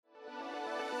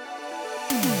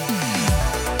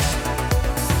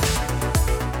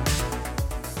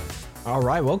All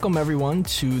right, welcome everyone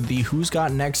to the Who's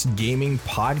Got Next Gaming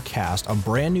Podcast, a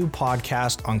brand new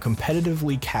podcast on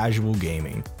competitively casual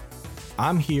gaming.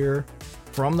 I'm here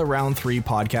from the Round 3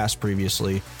 podcast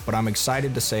previously, but I'm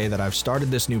excited to say that I've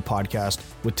started this new podcast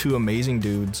with two amazing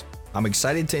dudes. I'm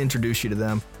excited to introduce you to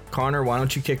them. Connor, why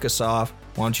don't you kick us off?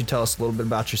 Why don't you tell us a little bit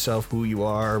about yourself, who you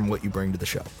are, and what you bring to the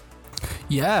show?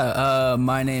 Yeah,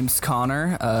 my name's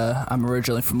Connor. I'm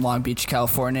originally from Long Beach,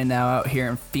 California, now out here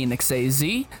in Phoenix, AZ.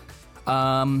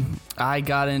 I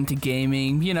got into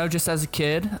gaming, just as a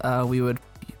kid. We would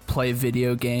play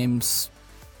video games,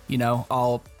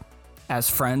 all as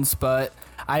friends, but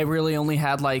I really only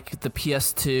had like the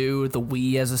PS2, the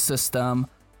Wii as a system.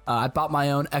 I bought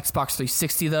my own Xbox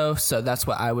 360 though, so that's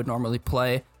what I would normally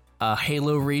play.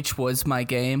 Halo Reach was my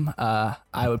game. I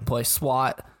would play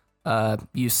SWAT,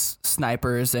 use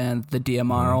snipers and the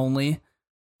DMR only,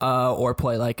 or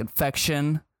play like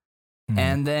Infection.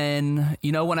 And then,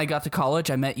 when I got to college,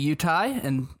 I met Ty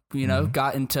and,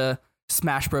 got into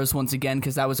Smash Bros. Once again,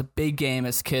 because that was a big game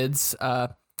as kids.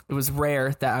 It was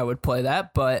rare that I would play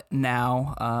that, but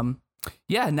now,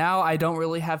 now I don't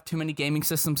really have too many gaming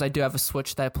systems. I do have a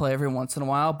Switch that I play every once in a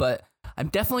while, but I'm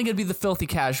definitely going to be the filthy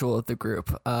casual of the group,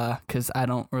 because I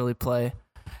don't really play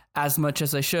as much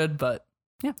as I should, but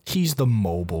yeah. He's the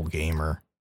mobile gamer.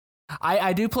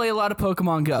 I do play a lot of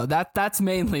Pokemon Go. That's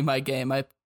mainly my game. I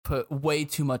put way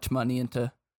too much money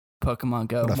into Pokemon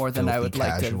Go, more than I would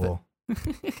casual.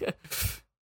 Like to.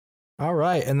 All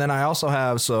right. And then I also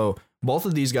have, so both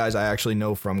of these guys I actually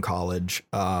know from college.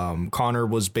 Connor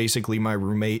was basically my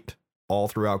roommate all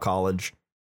throughout college.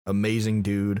 Amazing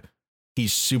dude.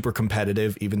 He's super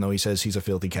competitive, even though he says he's a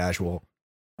filthy casual.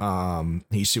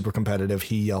 He's super competitive.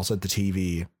 He yells at the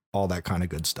TV, all that kind of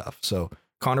good stuff. So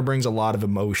Connor brings a lot of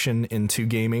emotion into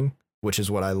gaming, which is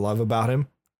what I love about him.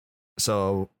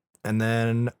 So, and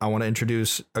then I want to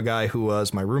introduce a guy who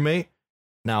was my roommate,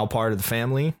 now part of the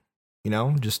family,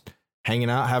 just hanging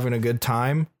out, having a good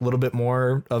time, a little bit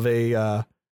more of a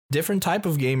different type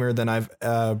of gamer than I've,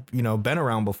 been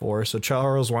around before. So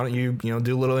Charles, why don't you,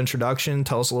 do a little introduction,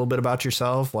 tell us a little bit about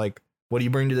yourself. Like, what do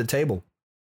you bring to the table?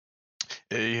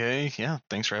 Hey, yeah.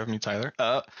 Thanks for having me, Tyler.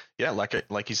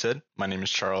 Like you said, my name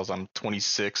is Charles. I'm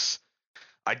 26.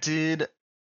 I did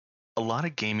a lot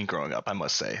of gaming growing up, I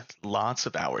must say. Lots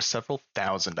of hours, several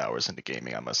thousand hours into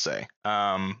gaming, I must say.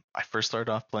 I first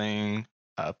started off playing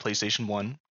PlayStation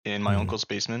 1 in my uncle's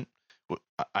basement.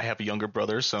 I have a younger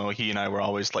brother, so he and I were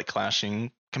always like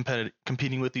clashing,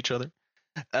 competing with each other.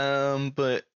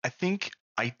 But I think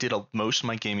I did most of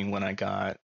my gaming when I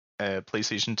got a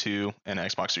PlayStation 2 and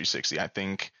Xbox 360. I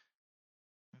think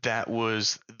that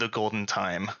was the golden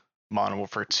time. Modern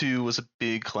Warfare 2 was a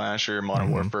big clasher.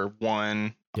 Modern Warfare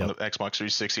 1 on the Xbox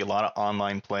 360, a lot of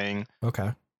online playing.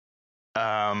 Okay.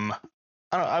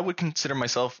 I would consider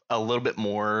myself a little bit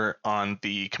more on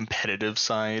the competitive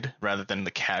side rather than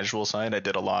the casual side. I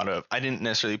didn't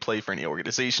necessarily play for any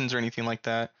organizations or anything like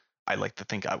that. I like to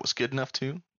think I was good enough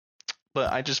to,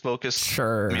 but I just focused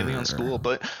mainly on school.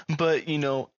 But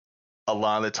a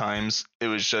lot of the times it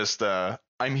was just,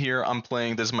 I'm here, I'm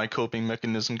playing, this is my coping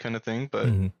mechanism kind of thing. But,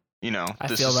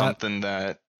 this is something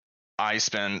that I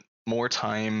spent more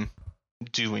time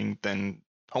doing than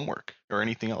homework or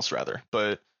anything else rather.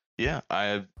 But yeah,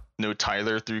 I know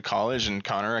Tyler through college, and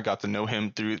Connor, I got to know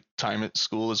him through time at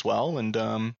school as well. And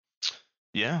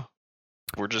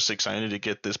we're just excited to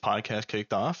get this podcast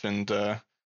kicked off and to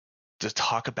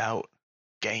talk about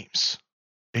games.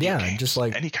 Video games, just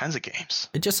like any kinds of games.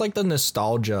 It's just like the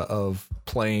nostalgia of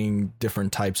playing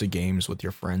different types of games with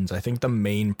your friends. I think the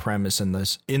main premise in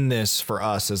this for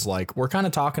us is like, we're kind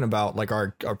of talking about like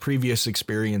our previous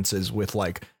experiences with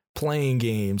like playing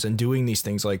games and doing these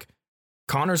things. Like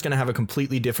Connor's going to have a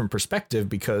completely different perspective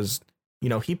because,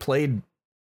 he played,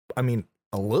 a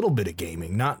little bit of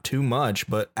gaming, not too much,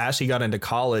 but as he got into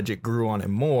college, it grew on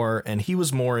him more. And he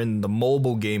was more in the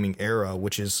mobile gaming era,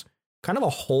 which is kind of a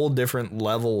whole different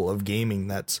level of gaming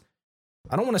that's,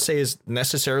 I don't want to say is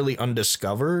necessarily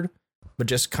undiscovered, but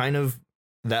just kind of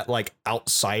that like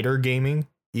outsider gaming,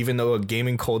 even though a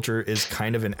gaming culture is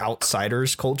kind of an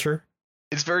outsider's culture.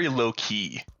 It's very low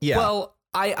key. Yeah. Well,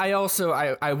 I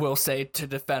also will say, to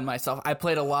defend myself, I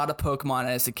played a lot of Pokemon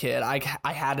as a kid. I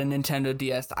had a Nintendo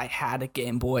DS. I had a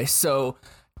Game Boy. So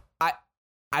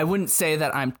I wouldn't say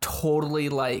that I'm totally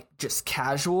like just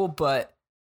casual, but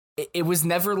it was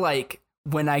never like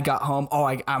when I got home,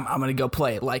 I'm going to go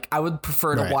play. Like I would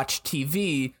prefer to watch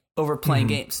TV over playing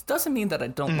games. Doesn't mean that I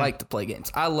don't like to play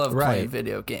games. I love playing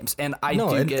video games, and I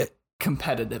do get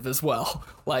competitive as well.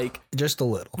 Like just a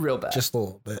little, real bad, just a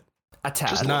little bit. A tad.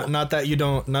 Just Not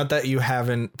that you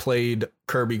haven't played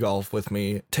Kirby Golf with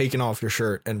me, taken off your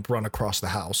shirt and run across the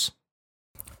house.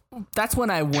 That's when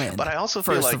I win. But I also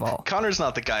feel first of all. like Connor's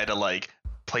not the guy to like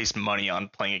place money on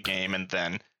playing a game and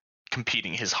then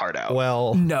competing his heart out.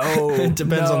 Well, No, it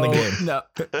depends on the game. No,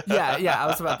 yeah. I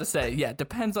was about to say, yeah,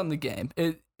 depends on the game.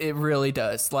 It really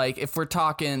does. Like if we're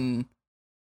talking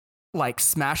like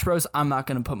Smash Bros, I'm not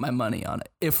gonna put my money on it.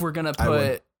 If we're gonna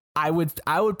put, I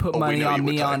would put money on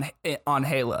me on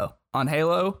Halo. On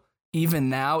Halo, even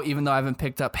now, even though I haven't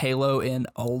picked up Halo in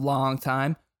a long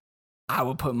time, I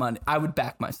would put money. I would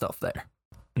back myself there.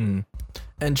 Mm.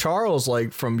 And Charles,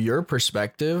 like from your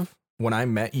perspective, when I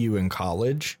met you in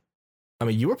college, I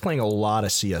mean, you were playing a lot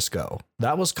of CSGO.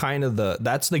 That was kind of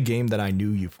that's the game that I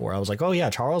knew you for. I was like, oh yeah,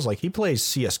 Charles, like he plays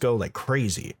CSGO like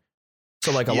crazy.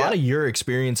 So like a lot of your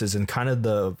experiences in kind of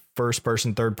the first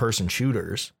person, third person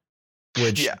shooters,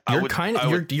 which you're kind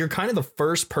of the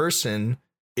first person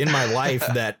in my life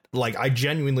that like I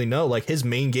genuinely know like his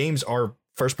main games are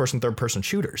first person, third person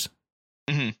shooters.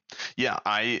 Mm-hmm. Yeah,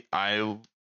 I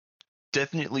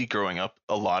definitely growing up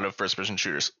a lot of first person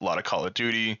shooters, a lot of Call of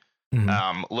Duty,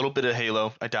 a little bit of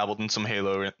Halo. I dabbled in some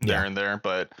Halo there and there,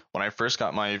 but when I first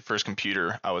got my first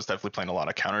computer, I was definitely playing a lot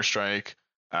of Counter-Strike,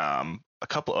 a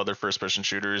couple other first person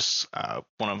shooters.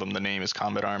 One of them, the name is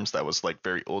Combat Arms. That was like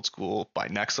very old school by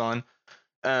Nexon.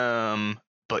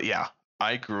 But yeah,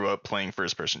 I grew up playing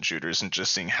first person shooters and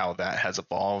just seeing how that has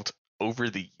evolved over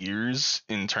the years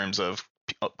in terms of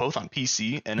both on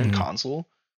PC and in console,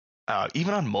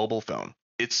 even on mobile phone.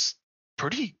 It's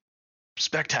pretty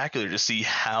spectacular to see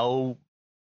how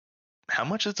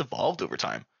much it's evolved over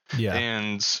time. Yeah.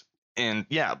 And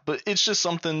yeah, but it's just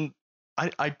something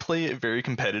I play it very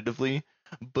competitively,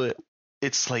 but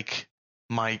it's like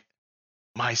my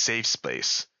safe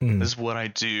space. This is what I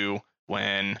do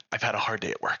when I've had a hard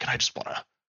day at work and I just want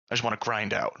to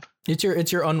grind out.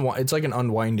 It's like an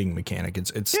unwinding mechanic.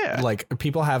 It's like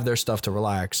people have their stuff to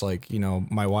relax. Like, you know,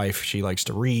 my wife, she likes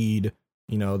to read.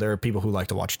 You know, there are people who like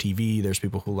to watch TV. There's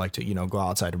people who like to, you know, go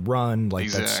outside and run. Like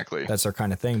exactly. That's their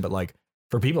kind of thing. But like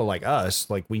for people like us,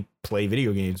 like we play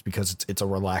video games because it's a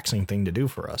relaxing thing to do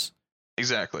for us.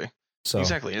 Exactly. So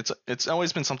exactly. It's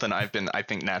always been something I've been, I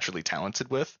think, naturally talented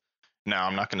with. Now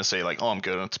I'm not going to say like, oh, I'm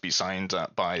good to be signed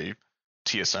by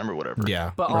TSM or whatever.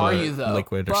 Yeah. But are you though?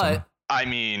 Liquid or something. I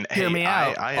mean, hear me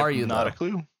out. I are have you not though? a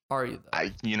clue. Are you though?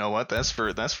 You know what? That's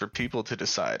for people to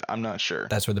decide. I'm not sure.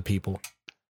 That's for the people.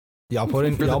 Y'all put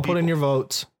in your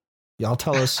votes. Y'all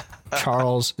tell us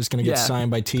Charles is going to get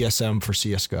signed by TSM for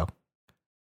CS:GO.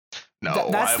 No,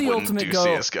 that's the ultimate goal.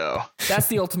 CS:GO. That's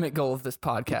the ultimate goal of this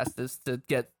podcast is to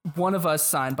get one of us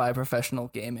signed by a professional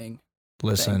gaming.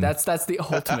 Listen, thing. That's the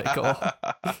ultimate goal.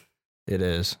 It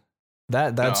is.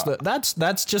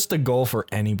 That's just a goal for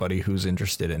anybody who's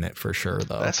interested in it for sure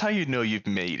though. That's how you know you've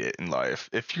made it in life.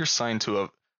 If you're signed to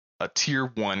a tier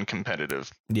 1 competitive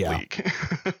league.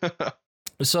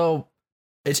 So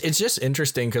it's just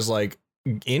interesting because like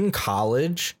in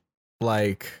college,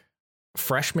 like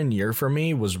freshman year for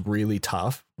me was really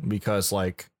tough because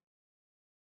like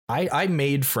I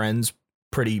made friends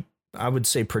pretty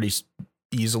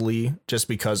easily just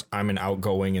because I'm an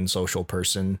outgoing and social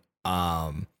person.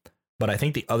 But I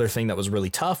think the other thing that was really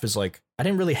tough is like I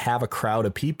didn't really have a crowd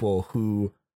of people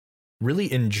who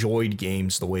really enjoyed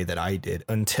games the way that I did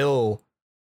until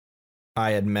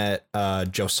I had met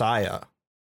Josiah,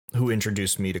 who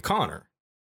introduced me to Connor.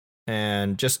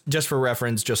 And just for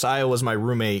reference, Josiah was my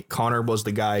roommate. Connor was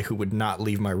the guy who would not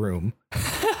leave my room.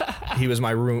 He was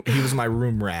my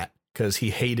room rat because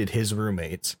he hated his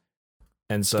roommates.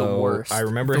 And so I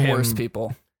remember him. Worst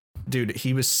people. Dude,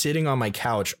 he was sitting on my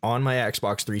couch on my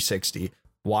Xbox 360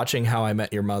 watching How I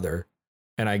Met Your Mother.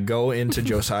 And I go into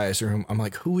Josiah's room. I'm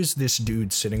like, who is this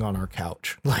dude sitting on our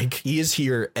couch? Like, he is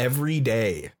here every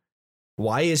day.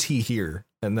 Why is he here?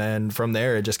 And then from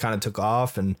there, it just kind of took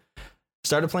off and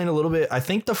started playing a little bit. I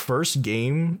think the first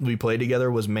game we played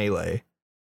together was Melee.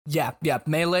 Yeah.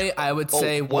 Melee, I would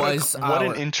say was what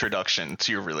an introduction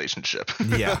to your relationship.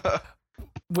 Yeah.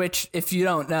 Which, if you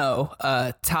don't know,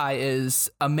 Ty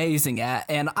is amazing at.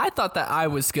 And I thought that I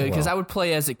was good because I would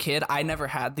play as a kid. I never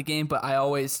had the game, but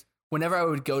whenever I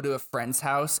would go to a friend's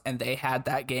house and they had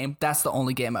that game, that's the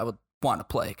only game I would want to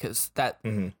play because that,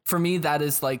 for me, that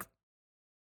is like,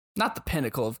 not the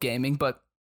pinnacle of gaming, but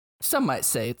some might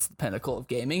say it's the pinnacle of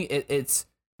gaming. It's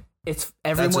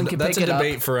everyone can pick it up. That's a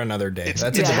debate for another day. It's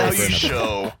how you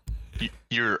show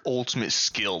your ultimate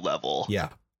skill level. Yeah.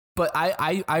 But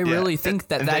I really think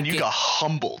that then you got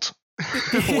humbled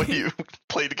when you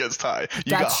played against Ty.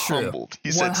 You got humbled.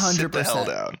 He said, 100%. Sit the hell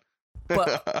down.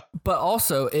 but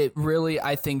also, it really,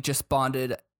 I think, just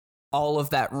bonded all of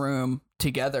that room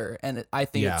together, and I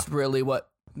think it's really what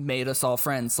made us all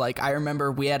friends. Like, I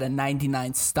remember we had a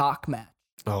 99 stock match.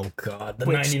 Oh god, the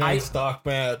 99 stock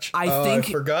match. I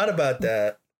forgot about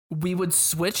that. We would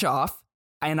switch off,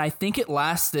 and I think it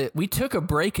lasted. We took a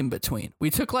break in between. We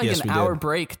took like an hour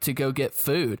break to go get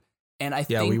food, and I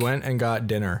think we went and got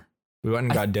dinner. I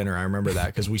remember that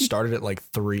because we started at like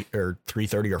 3 or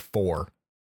 3:30 or 4.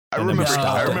 I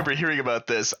remember hearing about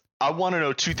this. I want to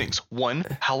know two things. One,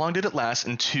 how long did it last?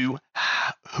 And two,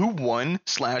 who won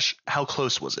 / how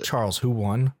close was it? Charles, who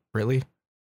won? Really?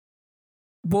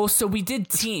 Well, so we did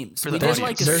teams. We did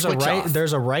like there's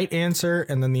a right answer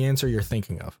and then the answer you're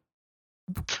thinking of.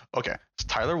 Okay. So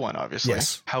Tyler won, obviously.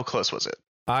 Yes. How close was it?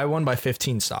 I won by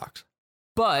 15 stocks.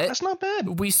 But that's not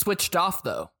bad. We switched off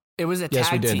though. It was a tag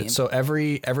Yes, we did. team. So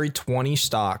every 20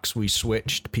 stocks we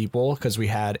switched people because we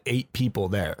had 8 people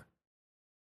there.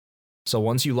 So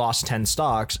once you lost 10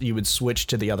 stocks, you would switch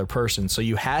to the other person. So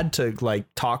you had to like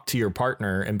talk to your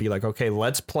partner and be like, okay,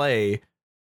 let's play,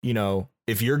 you know,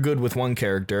 if you're good with one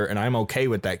character and I'm okay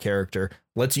with that character,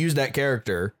 let's use that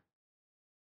character.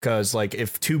 Because like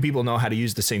if 2 people know how to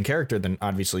use the same character, then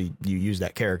obviously you use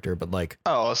that character. But like,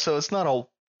 oh, so it's not a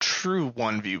true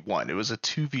 1v1. It was a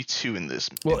 2v2 in this.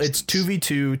 Well, instance. It's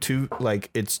 2v2,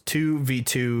 it's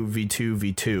 2v2, v2,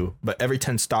 v2. But every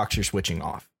 10 stocks you're switching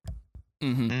off.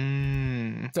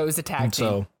 Mm-hmm. So it was a tag team.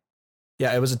 So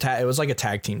yeah, it was like a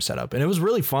tag team setup, and it was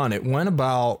really fun. It went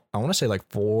about, I want to say like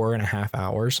 4.5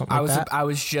 hours, something like that. I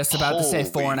was just about to say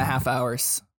 4.5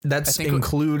 hours. That's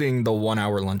including the 1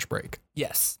 hour lunch break.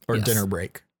 Yes. Or dinner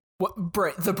break. What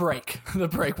break? The break. The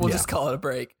break. We'll just call it a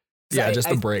break. Just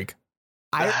a break.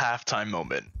 The halftime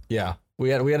moment. Yeah. We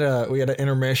had an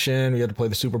intermission. We had to play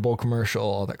the Super Bowl commercial,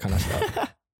 all that kind of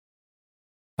stuff.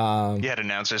 You had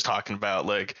announcers talking about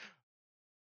like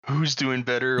who's doing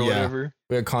better or whatever.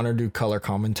 We had Connor do color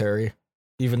commentary,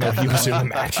 even though he was in the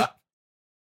match.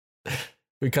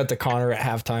 We cut to Connor at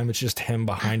halftime. It's just him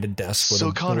behind a desk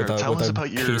with Connor, tell us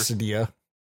about your quesadilla.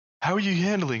 How are you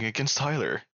handling against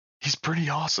Tyler? He's pretty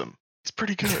awesome. He's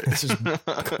pretty good. This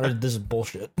is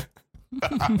bullshit.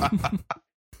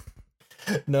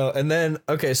 No, and then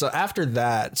so after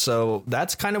that, so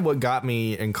that's kind of what got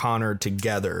me and Connor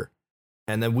together.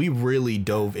 And then we really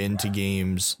dove into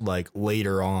games like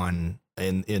later on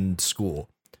in school,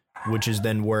 which is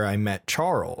then where I met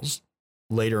Charles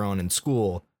later on in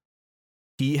school.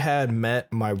 He had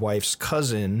met my wife's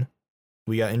cousin.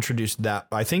 We got introduced that.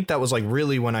 I think that was like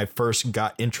really when I first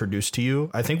got introduced to you.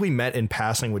 I think we met in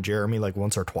passing with Jeremy like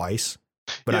once or twice,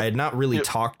 but I had not really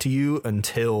talked to you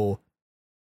until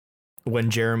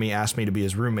when Jeremy asked me to be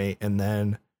his roommate, and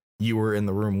then you were in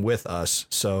the room with us.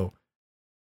 So,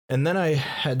 and then I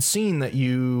had seen that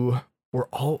you were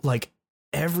all like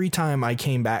every time I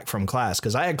came back from class,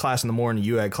 because I had class in the morning,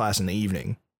 you had class in the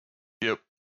evening. Yep.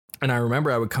 And I remember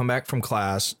I would come back from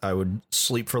class, I would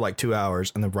sleep for like 2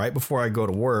 hours, and then right before I go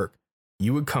to work,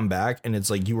 you would come back and it's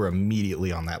like you were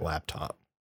immediately on that laptop.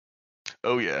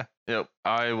 Oh, yeah. Yep.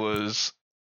 I was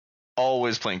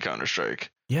always playing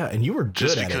Counter-Strike. Yeah, and you were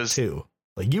good at it too.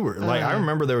 Like you were like, I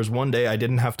remember there was one day I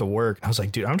didn't have to work. I was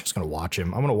like, dude, I'm just going to watch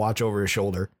him. I'm going to watch over his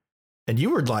shoulder. And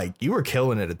you were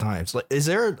killing it at times. Like, is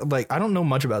there like, I don't know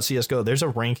much about CSGO. There's a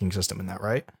ranking system in that,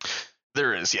 right?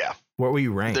 There is, yeah. What were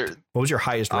you ranked? What was your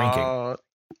highest ranking?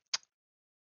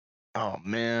 Oh,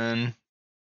 man.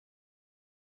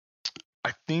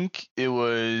 I think it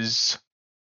was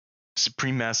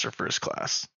Supreme Master First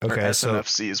Class. Okay, or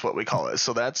SMFC is what we call it.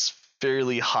 So that's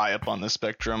fairly high up on the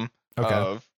spectrum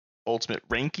of ultimate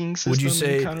ranking system. Would you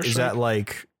say, is that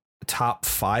like top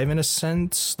 5 in a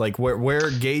sense? Like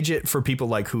where gauge it for people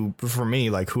like who, for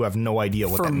me, like who have no idea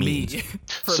what that means?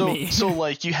 So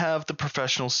like you have the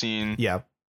professional scene. Yeah.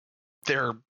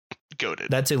 They're goated.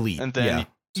 That's elite. And then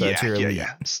that's your elite.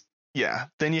 Yeah.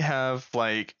 Then you have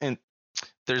like, and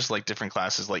there's like different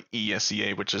classes like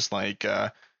ESEA, which is like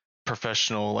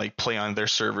professional, like play on their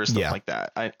servers, stuff like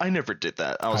that. I never did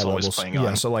that. I was always playing on.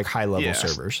 Yeah, so like high level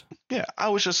servers. Yeah, I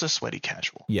was just a sweaty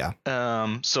casual. Yeah.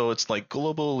 So it's like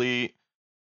global elite,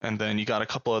 and then you got a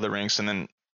couple other ranks, and then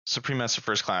Supreme Master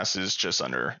First Class is just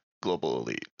under global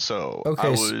elite. So I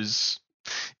was,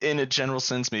 in a general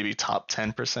sense, maybe top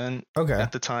 10%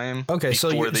 at the time. Okay, so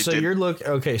you're looking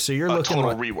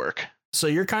total rework. So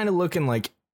you're kind of looking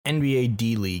like NBA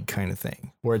D League kind of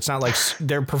thing, where it's not like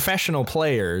they're professional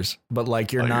players, but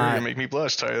like you're not. You're gonna make me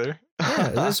blush, Tyler. Yeah,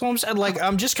 that's what I'm saying. Like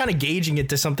I'm just kind of gauging it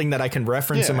to something that I can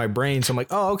reference in my brain. So I'm like,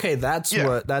 oh, okay, that's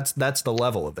the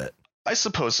level of it. I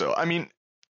suppose so. I mean,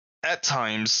 at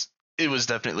times it was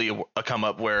definitely a come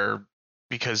up where,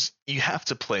 because you have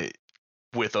to play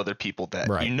with other people that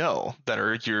Right. you know that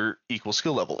are your equal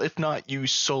skill level. If not, you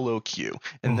solo queue,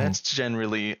 and that's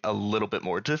generally a little bit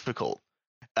more difficult.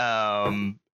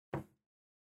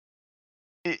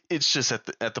 It's just at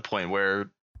the point where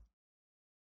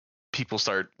people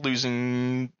start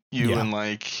losing you, and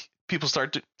like people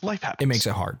start to, life happens. It makes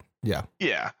it hard. Yeah.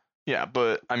 Yeah,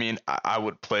 but I mean, I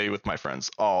would play with my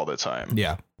friends all the time.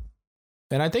 Yeah.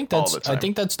 And I think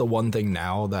that's the one thing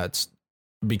now that's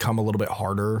become a little bit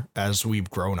harder as we've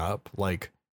grown up,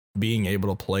 like being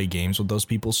able to play games with those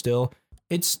people still.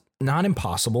 It's not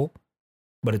impossible,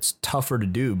 but it's tougher to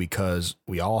do because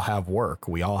we all have work.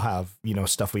 We all have,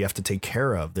 stuff we have to take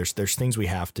care of. There's things we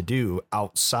have to do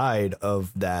outside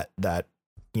of that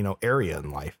area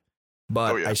in life.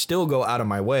 But I still go out of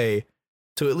my way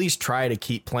to at least try to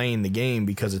keep playing the game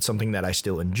because it's something that I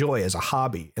still enjoy as a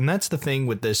hobby. And that's the thing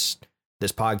with this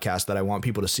podcast that I want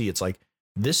people to see. It's like,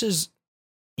 this is,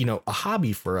 a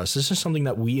hobby for us. This is something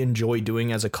that we enjoy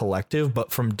doing as a collective,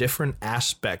 but from different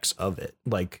aspects of it.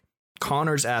 Like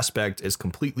Connor's aspect is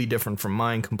completely different from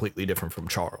mine, completely different from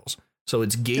Charles. So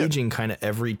it's gauging kind of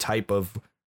every type of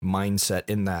mindset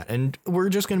in that. And we're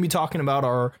just going to be talking about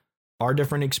our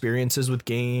different experiences with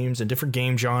games and different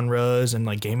game genres and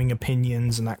like gaming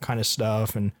opinions and that kind of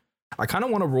stuff. And I kind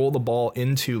of want to roll the ball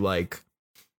into like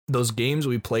those games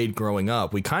we played growing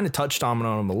up. We kind of touched on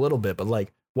them a little bit, but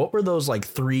like, what were those like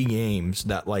 3 games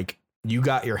that like you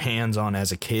got your hands on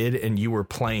as a kid and you were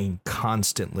playing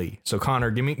constantly? So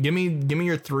Connor, give me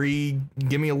your 3,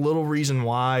 give me a little reason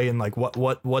why and like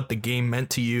what the game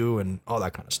meant to you and all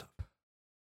that kind of stuff.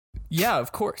 Yeah,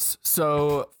 of course.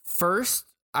 So first,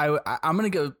 I'm going to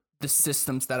go the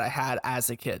systems that I had as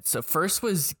a kid. So first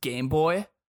was Game Boy.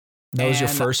 That was your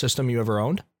first system you ever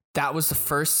owned? That was the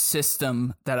first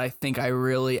system that I think I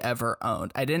really ever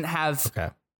owned. I didn't have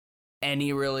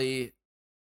any really,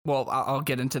 well, I'll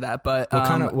get into that, but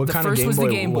what kind of Game was Boy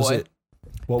the Game was Boy. It?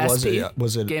 What was SP, it?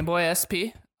 Was it Game Boy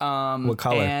SP? What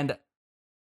color? And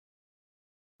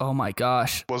oh my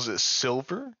gosh. Was it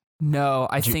silver? No,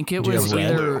 I think it was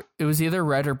either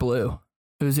red or blue.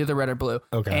 It was either red or blue.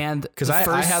 Okay. And because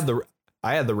I had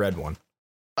the red one.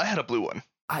 I had a blue one.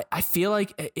 I feel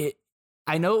like it.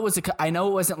 I know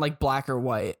it wasn't like black or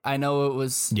white. I know it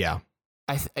was. Yeah.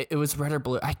 It was red or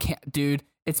blue. I can't, dude.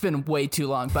 It's been way too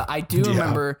long, but I do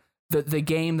remember the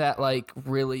game that like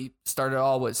really started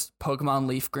all was Pokemon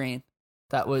Leaf Green.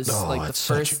 That was like the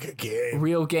first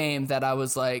real game that I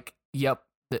was like, yep,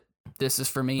 this is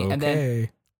for me. Okay. And then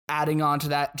adding on to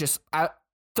that, just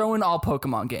throwing all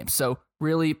Pokemon games. So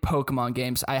really Pokemon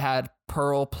games. I had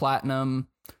Pearl, Platinum,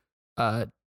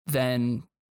 then.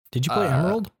 Did you play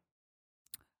Emerald?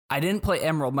 I didn't play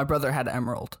Emerald. My brother had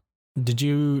Emerald. Did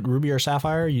you Ruby or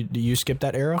Sapphire? You skip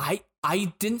that era?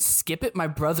 I didn't skip it. My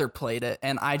brother played it,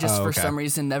 and I just for some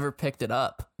reason never picked it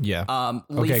up. Yeah.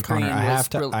 Leaf Connor, Green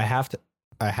I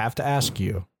have to ask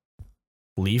you.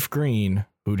 Leaf Green.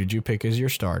 Who did you pick as your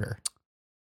starter?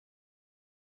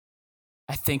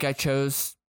 I think I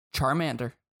chose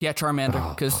Charmander. Yeah,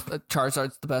 Charmander, because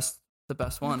Charizard's the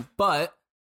best one. But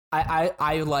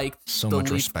I liked so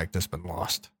much respect has been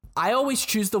lost. I always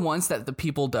choose the ones that the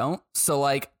people don't. So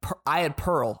like I had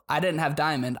Pearl. I didn't have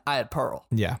Diamond. I had Pearl.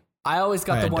 Yeah. I always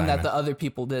got the one that the other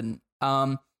people didn't.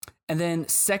 And then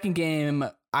second game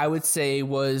I would say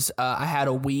was I had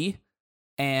a Wii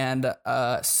and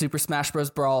Super Smash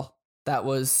Bros. Brawl. That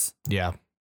was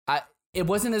it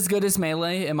wasn't as good as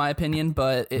Melee in my opinion,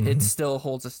 but it still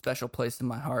holds a special place in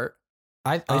my heart.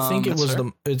 I think it was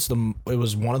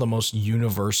one of the most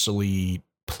universally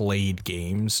played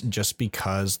games just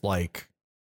because like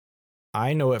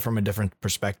I know it from a different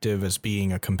perspective as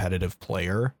being a competitive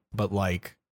player, but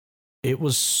like it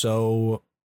was so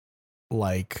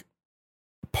like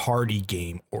party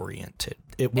game oriented.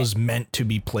 It was meant to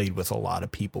be played with a lot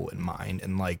of people in mind,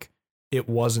 and like it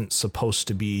wasn't supposed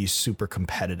to be super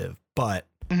competitive. But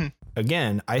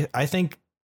again, I think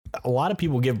a lot of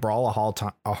people give Brawl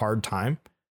a hard time.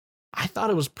 I thought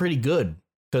it was pretty good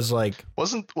because like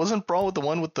wasn't Brawl the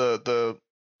one with the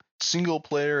single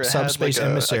player Subspace had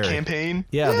like Emissary a campaign?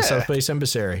 Yeah, the Subspace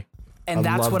Emissary. And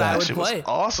that's what I would play.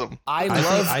 Awesome. I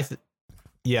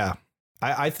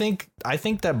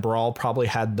think that Brawl probably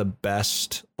had the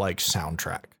best like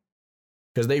soundtrack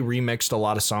because they remixed a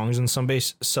lot of songs in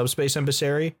Subspace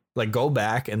Emissary. Like go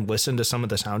back and listen to some of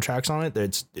the soundtracks on it.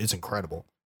 It's incredible.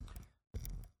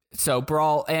 So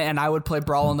Brawl, and I would play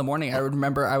Brawl in the morning. I would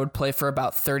remember I would play for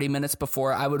about 30 minutes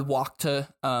before I would walk to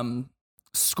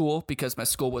school because my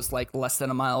school was like less than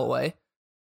a mile away.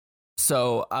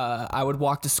 So I would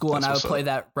walk to school and I would play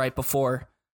that right before.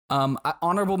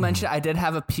 Honorable mention, I did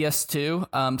have a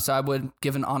PS2, so I would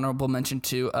give an honorable mention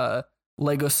to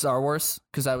Lego Star Wars,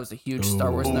 because I was a huge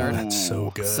Star Wars nerd. That's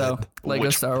so good. So Lego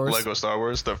Star Wars. Lego Star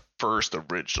Wars, the first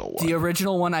original one. The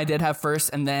original one I did have first,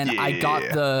 and then I got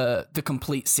the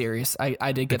complete series.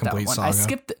 I did get that one.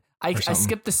 Saga I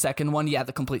skipped the second one. Yeah,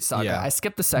 the complete saga. Yeah. I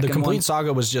skipped the second The complete one.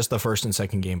 saga was just the first and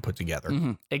second game put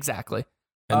together. Exactly.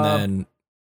 And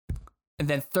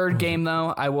then third game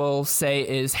though, I will say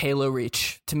is Halo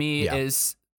Reach. To me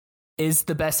is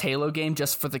the best Halo game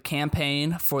just for the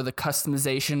campaign, for the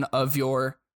customization of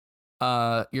your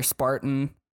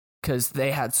Spartan, because they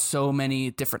had so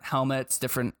many different helmets,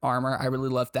 different armor. I really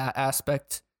loved that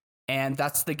aspect. And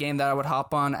that's the game that I would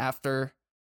hop on after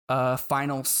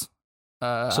finals.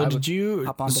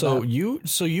 So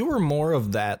you were more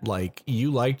of that, like,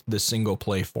 you liked the single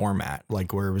play format,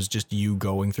 like where it was just you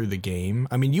going through the game.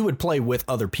 I mean, you would play with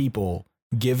other people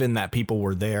given that people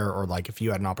were there, or like if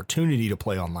you had an opportunity to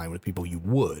play online with people, you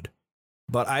would.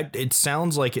 But it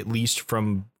sounds like, at least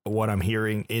from what I'm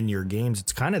hearing in your games,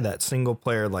 it's kind of that single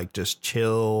player, like just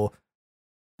chill,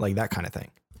 like that kind of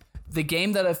thing. The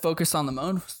game that I focus on the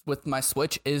most with my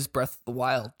Switch is Breath of the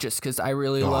Wild, just because I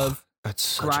really love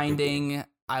grinding.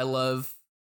 I love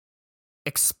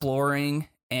exploring,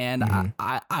 and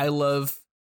I love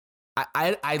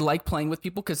I like playing with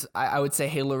people, because I would say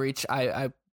Halo Reach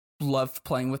I loved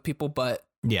playing with people, but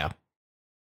yeah,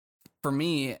 for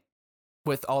me,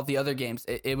 with all the other games,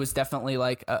 it was definitely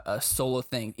like a solo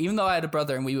thing. Even though I had a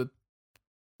brother and we would,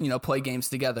 play games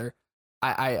together,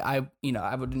 I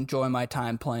would enjoy my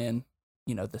time playing,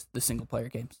 the single player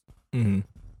games. Mm-hmm.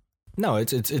 No,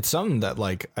 it's something that,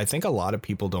 like, I think a lot of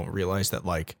people don't realize that,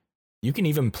 like, you can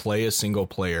even play a single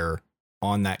player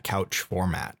on that couch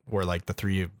format where, like, the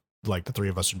three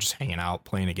of us are just hanging out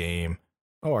playing a game.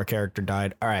 Oh, our character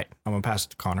died. All right, I'm gonna pass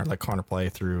it to Connor. Let Connor play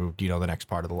through, the next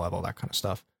part of the level, that kind of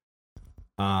stuff.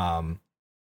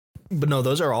 But no,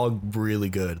 those are all really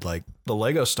good. Like the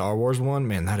Lego Star Wars one,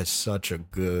 man, that is such a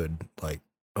good, like,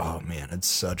 oh man, it's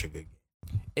such a good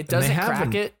game. It doesn't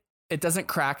crack it. It doesn't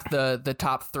crack the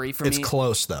top three for me. It's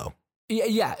close though.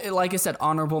 Yeah. Like I said,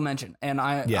 honorable mention. And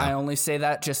I only say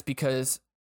that just because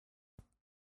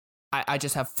I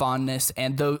just have fondness,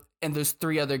 and those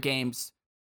three other games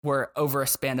were over a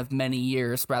span of many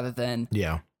years, rather than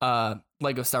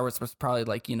Lego Star Wars was probably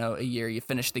like, a year. You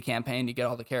finish the campaign, you get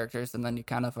all the characters, and then you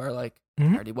kind of are like,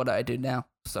 already, what do I do now?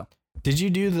 So did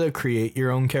you do the create your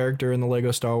own character in the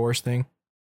Lego Star Wars thing?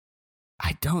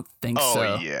 I don't think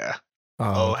so. Oh yeah.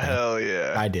 Oh, okay. Hell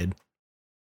yeah. I did.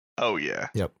 Oh yeah.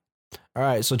 Yep. All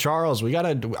right, so Charles,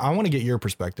 I want to get your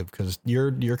perspective, because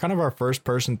you're kind of our first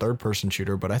person, third person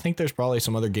shooter, but I think there's probably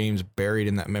some other games buried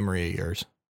in that memory of yours.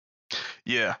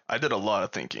 Yeah, I did a lot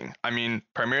of thinking. I mean,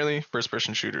 primarily first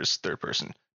person shooters, third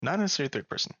person. Not necessarily third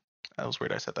person. That was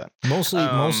weird I said that.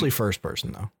 Mostly first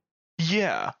person though.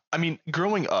 Yeah. I mean,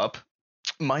 growing up,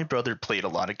 my brother played a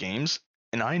lot of games,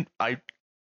 and I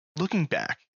looking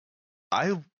back,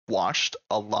 I watched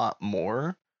a lot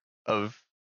more of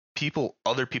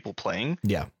other people playing.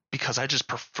 Yeah. Because I just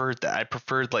preferred that. I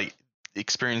preferred, like,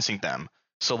 experiencing them.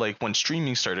 So, like, when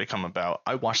streaming started to come about,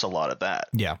 I watched a lot of that.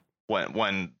 Yeah.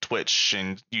 When Twitch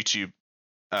and YouTube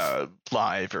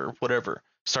live or whatever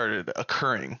started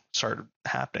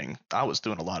happening, I was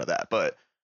doing a lot of that. But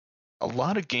a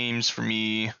lot of games for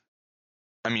me,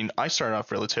 I mean, I started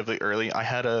off relatively early. I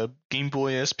had a Game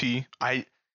Boy SP. I'm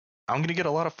gonna get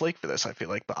a lot of flake for this, I feel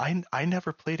like, but I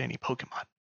never played any Pokemon.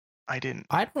 I didn't.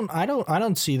 I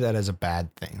don't see that as a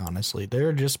bad thing, honestly. There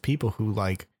are just people who,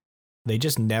 like, they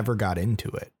just never got into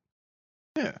it.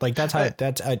 Yeah. Like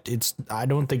I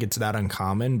don't think it's that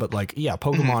uncommon, but, like, yeah,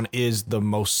 Pokemon is the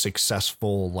most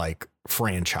successful, like,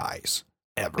 franchise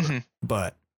ever.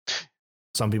 But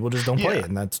some people just don't play it,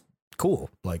 and that's cool.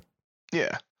 Like,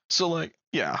 yeah. So, like,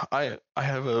 yeah, I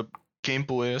have a Game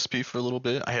Boy SP for a little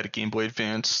bit. I had a Game Boy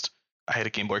Advanced. I had a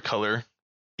Game Boy Color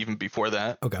even before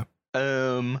that. Okay.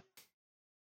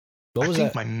 What was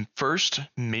that? My first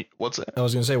what's it? I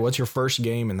was gonna say, what's your first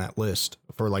game in that list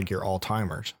for, like, your all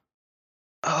timers?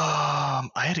 I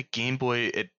had a Game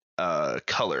Boy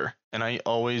Color, and I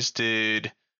always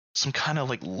did some kind of,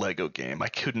 like, Lego game. I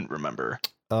couldn't remember.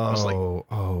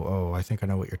 I think I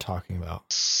know what you're talking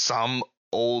about. Some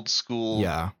old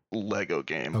school Lego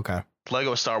game. Okay.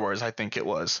 Lego Star Wars, I think it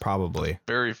was. Probably.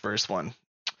 Very first one.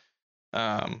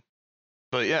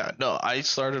 But yeah, no, I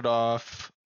started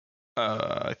off,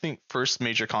 I think first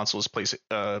major console was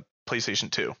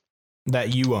PlayStation 2.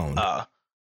 That you owned?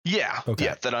 Yeah. Okay.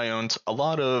 Yeah, that I owned. A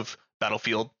lot of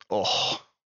Battlefield. Star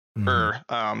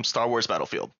Wars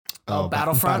Battlefield.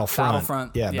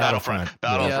 Battlefront. Yeah, Battlefront.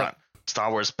 Yeah. Star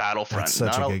Wars Battlefront. That's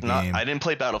such a good game. I didn't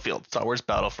play Battlefield. Star Wars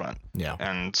Battlefront. Yeah.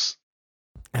 And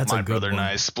That's my a good brother one. and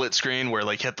I split screen where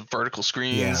like you had the vertical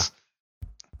screens. Yeah.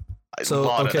 A So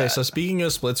lot of okay, that. so speaking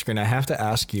of split screen, I have to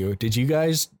ask you: did you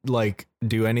guys like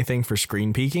do anything for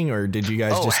screen peeking, or did you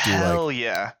guys Oh just do hell like?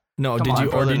 yeah! No, Come did on, you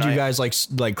or brother did and you I- guys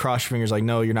like cross your fingers like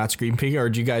no, you're not screen peeking, or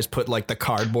did you guys put like the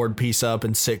cardboard piece up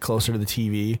and sit closer to the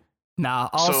TV? Nah,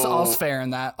 all's So- fair in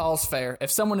that. All's fair. If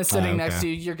someone is sitting next okay. to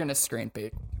you, you're gonna screen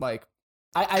peek. Like,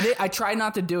 I try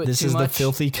not to do it This too is much. the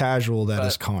filthy casual that but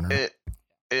is Connor.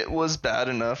 It was bad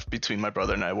enough between my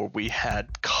brother and I where we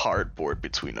had cardboard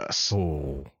between us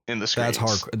Oh, in the screens.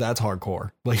 that's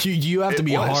hardcore. Like you have to It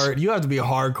be was. You have to be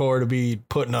hardcore to be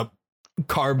putting up When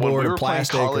cardboard we or were playing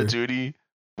plastic. Call or- of Duty,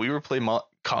 we were playing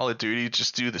Call of Duty,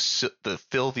 just do the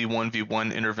filthy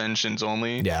 1v1 interventions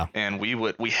only. Yeah, And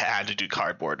we had to do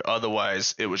cardboard,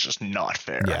 otherwise it was just not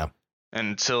fair. yeah.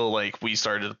 Until like we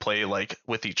started to play like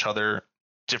with each other,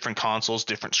 different consoles,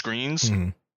 different screens.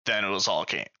 Mhm. Then it was all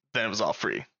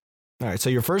free. All right, so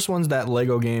your first one's that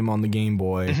Lego game on the Game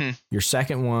Boy. Mhm. Your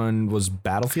second one was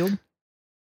Battlefield.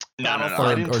 No, I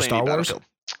Or- didn't or play Star any Wars? Battlefield.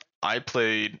 I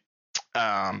played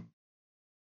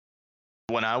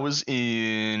when I was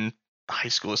in high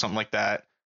school or something like that.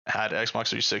 I had Xbox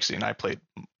 360 and I played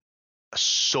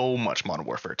so much Modern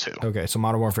Warfare 2. Okay, so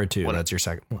Modern Warfare 2, What- that's your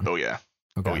second one. Oh yeah.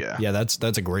 Okay. oh, yeah. Yeah,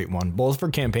 that's a great one, both for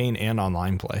campaign and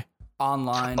online play.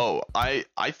 online. Oh, I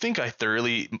think I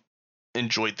thoroughly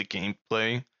enjoyed the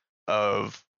gameplay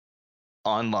of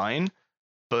online,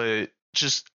 but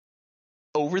just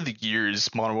over the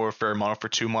years, Modern Warfare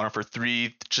 2, Modern Warfare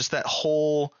 3, just that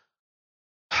whole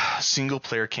single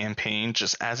player campaign,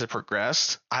 just as it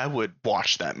progressed, I would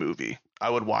watch that movie. I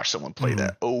would watch someone play Mhm.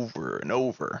 that over and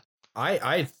over.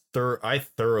 I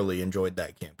thoroughly enjoyed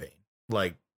that campaign.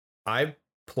 Like I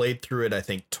played through it I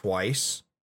think twice.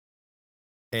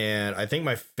 And I think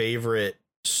my favorite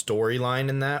storyline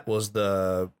in that was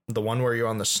the one where you're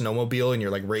on the snowmobile and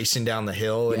you're like racing down the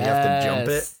hill and you have to jump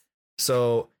it. Yes.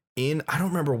 So I don't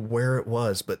remember where it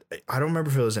was, but I don't remember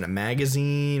if it was in a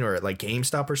magazine or at like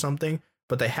GameStop or something,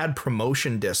 but they had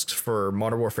promotion discs for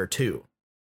Modern Warfare 2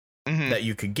 Mhm. that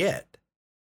you could get.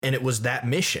 And it was that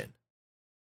mission.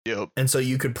 Yep. And so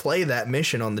you could play that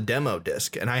mission on the demo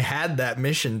disc. And I had that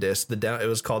mission disc. It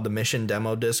was called the mission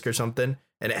demo disc or something.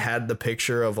 And it had the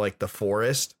picture of like the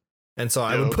forest. And so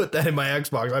I would Yep. put that in my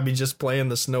Xbox. I'd be just playing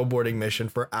the snowboarding mission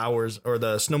for hours, or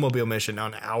the snowmobile mission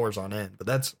on hours on end. But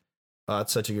that's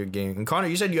such a good game. And Connor,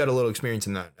 you said you had a little experience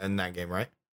in that game, right?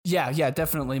 Yeah,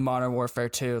 definitely Modern Warfare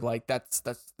 2. Like that's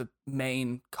the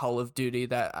main Call of Duty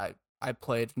that I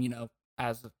played,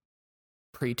 as a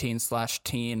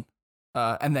preteen/teen.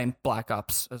 And then Black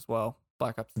Ops as well.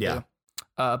 Black Ops 2. Yeah.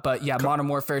 But yeah, Modern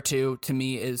Warfare 2 to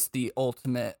me is the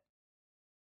ultimate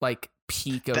like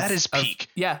peak of That is peak.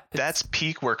 Yeah. That's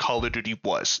peak where Call of Duty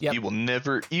was. Yep. You will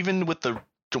never, even with the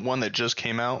one that just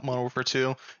came out, Modern Warfare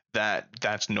 2,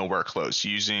 that's nowhere close.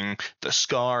 Using the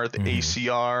SCAR, the Mhm.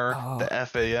 ACR, Oh. the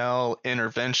FAL,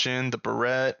 intervention, the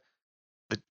Barrette,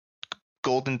 the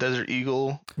Golden Desert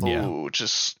Eagle. Yeah. Oh,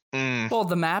 just Well,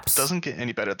 the maps. doesn't get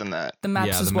any better than that. The maps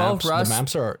yeah, as the well. maps, Rust.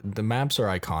 the maps are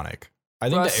iconic. I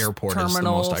think Rust, the airport is the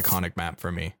terminals. most iconic map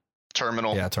for me.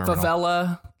 Terminal. Yeah, terminal.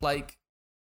 Favela, like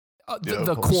Yeah,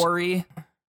 the of course. quarry.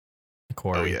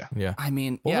 Quarry. Oh, yeah. Yeah. I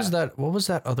mean, What yeah. was that? What was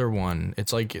that other one?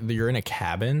 It's like you're in a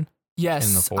cabin. in the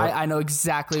Yes, fort? I know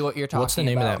exactly what you're talking about. What's the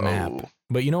name of that map? Oh,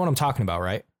 But you know what I'm talking about,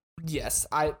 right? Yes,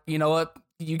 you know what?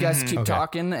 You guys Mhm. keep Okay.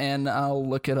 talking and I'll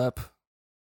look it up.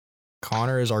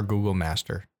 Connor is our Google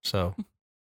master, so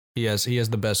he has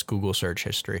the best Google search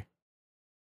history.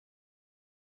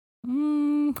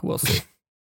 We'll see.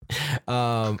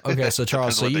 Okay, so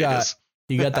Charles, depends so what you day it got is.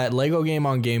 you got that Lego game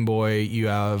on Game Boy. You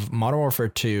have Modern Warfare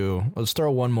 2. Let's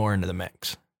throw one more into the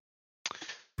mix.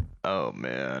 Oh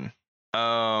man.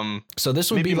 So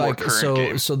this would Maybe be more like current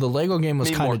game. so the Lego game was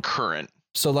Maybe kind more of current.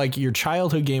 so like your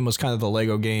childhood game was kind of the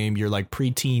Lego game. Your like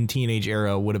preteen teenage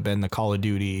era would have been the Call of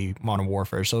Duty Modern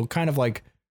Warfare. So kind of like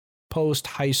post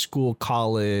high school,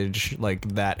 college, like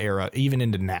that era, even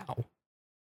into now.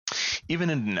 Even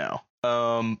into now.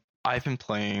 I've been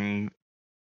playing.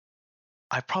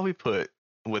 I probably put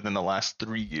within the last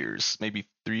 3 years, maybe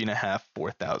 3,500,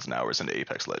 4,000 hours into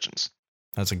Apex Legends.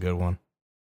 That's a good one.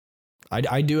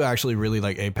 I do actually really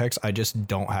like Apex. I just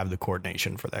don't have the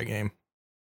coordination for that game.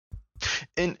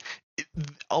 And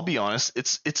I'll be honest,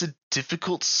 it's a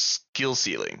difficult skill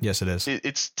ceiling. Yes, it is.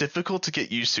 It's difficult to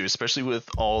get used to, especially with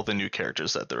all the new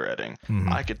characters that they're adding. Mhm.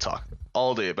 I could talk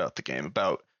all day about the game,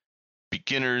 about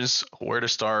beginners, where to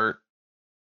start,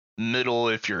 middle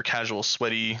if you're casual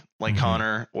sweaty like Mhm.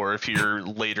 Connor, or if you're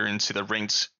later into the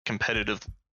ranked competitive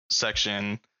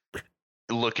section,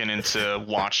 looking into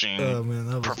watching man,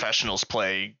 that professionals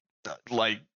play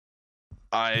Like,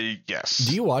 yes.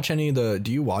 Do you watch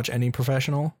any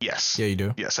professional? Yes. Yeah, you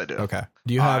do. Yes, I do. Okay.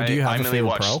 Do you have I a mainly favorite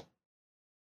watch-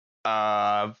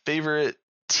 pro? Favorite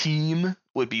team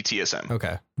would be TSM.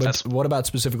 Okay. But That's- what about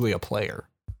specifically a player?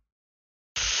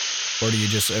 Or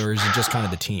is it just kind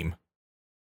of the team?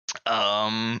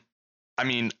 I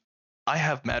mean, I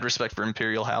have mad respect for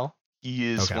Imperial Hal. He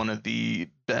is Okay. one of the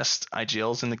best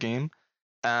IGLs in the game.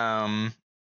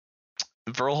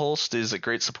 Verholst is a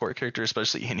great support character,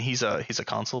 especially, and he's a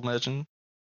console legend.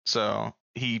 So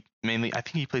I think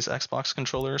he plays Xbox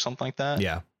controller or something like that.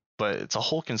 Yeah. But it's a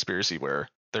whole conspiracy where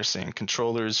they're saying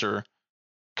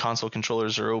console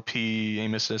controllers are OP,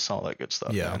 aim assist, all that good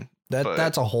stuff. Yeah. Man.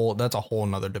 That's a whole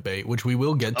nother debate, which we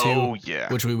will get to. Oh yeah.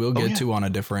 Which we will get to on a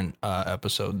different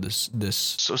episode. This.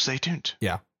 So stay tuned.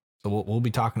 So we'll be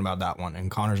talking about that one,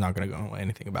 and Connor's not going to go into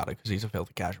anything about it because he's a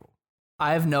filthy casual.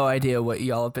 I have no idea what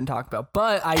y'all have been talking about,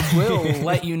 but I will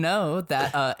let you know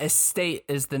that Estate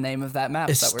is the name of that map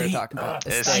that we were talking about.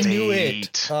 Estate. I knew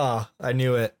it. I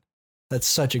knew it. That's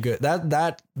such a good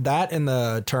that and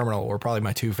the terminal were probably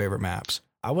my two favorite maps.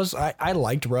 I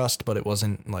liked Rust, but it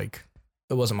wasn't my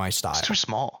style. It's too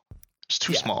small. It's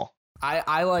too small.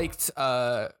 I liked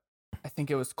I think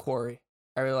it was Quarry.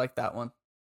 I really liked that one.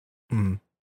 Mm.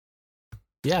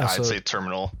 Yeah, I'd say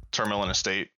terminal and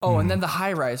Estate. Oh, and then the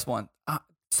high rise one.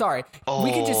 Sorry,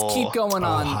 we could just keep going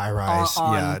on high rise.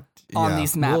 on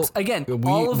these maps. Again,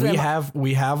 all of them.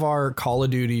 We have our Call of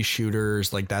Duty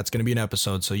shooters. Like, that's going to be an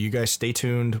episode. So you guys stay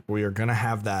tuned. We are going to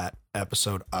have that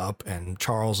episode up, and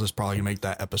Charles is probably going to make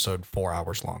that episode 4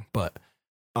 hours long. But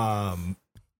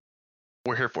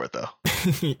we're here for it though.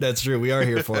 That's true. We are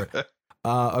here for it.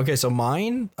 Okay, so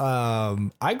mine.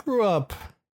 I grew up.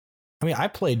 I mean, I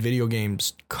played video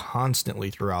games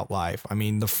constantly throughout life. I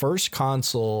mean, the first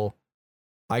console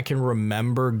I can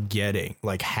remember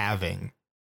having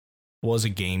was a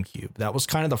GameCube. That was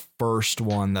kind of the first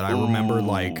one that I remember.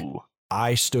 Like,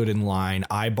 I stood in line,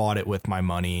 I bought it with my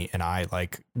money, and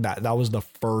that was the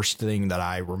first thing that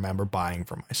I remember buying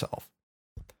for myself.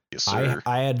 Yes, sir.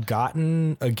 I had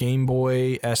gotten a Game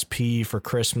Boy SP for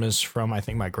Christmas from, I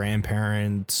think, my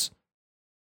grandparents,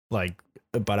 but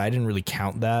I didn't really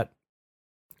count that.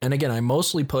 And again, I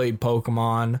mostly played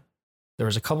Pokemon. There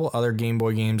was a couple other Game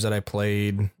Boy games that I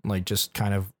played, like just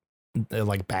kind of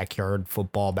like backyard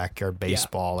football, backyard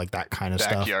baseball, like that kind of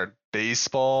stuff. Backyard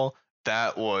baseball.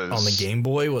 That was on the Game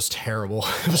Boy was terrible.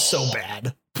 It was so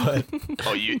bad. But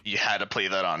you had to play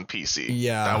that on PC.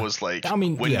 Yeah, that was like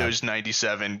Windows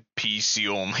 97 PC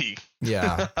only.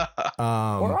 Yeah,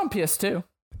 or on PS2.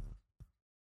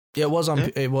 Yeah, it was on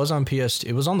PS2.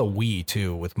 It was on the Wii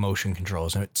too with motion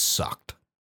controls, and it sucked.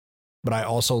 But I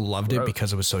also loved it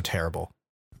because it was so terrible.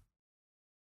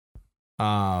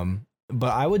 But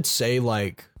I would say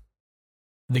like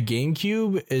the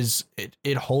GameCube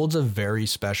it holds a very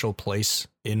special place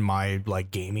in my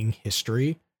like gaming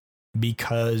history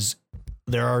because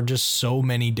there are just so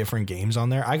many different games on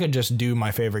there. I could just do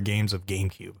my favorite games of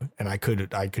GameCube, and I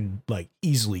could like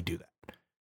easily do that.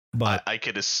 But I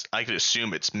could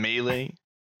assume it's Melee,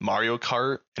 Mario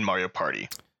Kart, and Mario Party.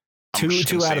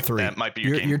 Two out of three. That might be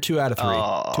your game. You're 2 out of 3.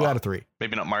 2 out of 3.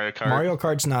 Maybe not Mario Kart. Mario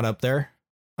Kart's not up there.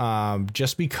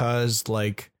 Just because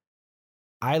like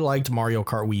I liked Mario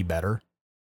Kart Wii better.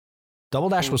 Double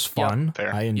Dash was fun.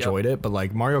 Fair. I enjoyed it, but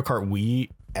like Mario Kart Wii,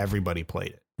 everybody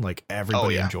played it. Like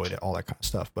everybody enjoyed it, all that kind of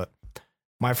stuff. But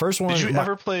my first one. Did you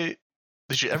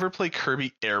ever play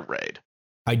Kirby Air Raid?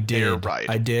 I did. Air Ride.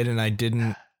 I did, and I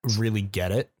didn't really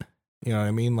get it. You know what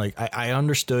I mean? Like I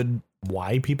understood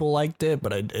why people liked it,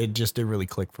 but it just didn't really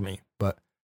click for me. But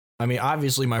I mean,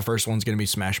 obviously my first one's going to be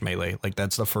Smash Melee. Like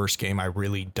that's the first game I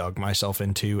really dug myself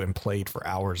into and played for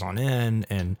hours on end.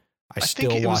 And I still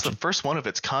think it watch was the first one of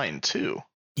its kind too.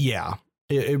 Yeah,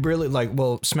 it really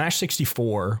Smash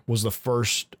 64 was the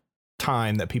first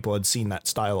time that people had seen that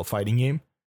style of fighting game.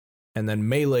 And then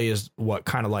Melee is what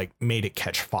kind of like made it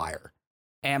catch fire.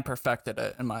 And perfected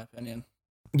it, in my opinion.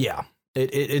 Yeah,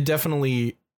 it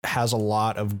definitely has a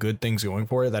lot of good things going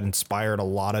for it that inspired a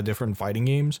lot of different fighting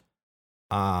games.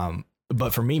 But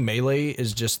for me, Melee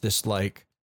is just this like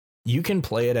you can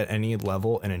play it at any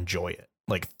level and enjoy it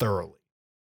like thoroughly.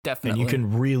 Definitely. And you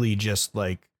can really just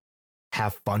like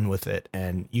have fun with it,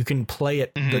 and you can play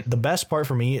it. Mm-hmm. The best part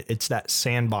for me, it's that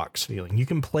sandbox feeling. You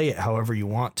can play it however you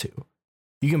want to.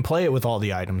 You can play it with all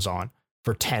the items on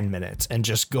for 10 minutes and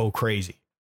just go crazy.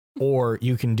 Or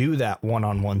you can do that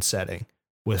one-on-one setting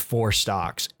with 4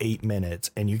 stocks, 8 minutes,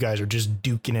 and you guys are just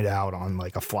duking it out on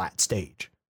like a flat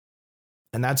stage.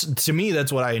 And that's, to me,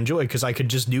 that's what I enjoy, because I could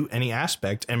just do any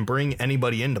aspect and bring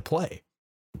anybody into play.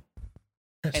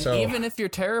 And So- even if you're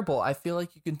terrible, I feel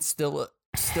like you can still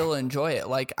enjoy it.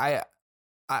 Like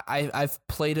I've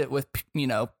played it with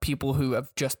people who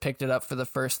have just picked it up for the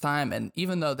first time, and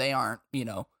even though they aren't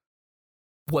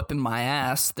whipping my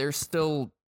ass, they're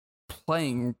still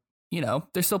playing.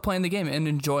 They're still playing the game and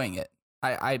enjoying it.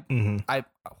 I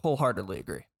wholeheartedly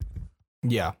agree.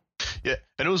 Yeah. Yeah,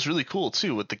 and it was really cool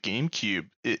too with the GameCube.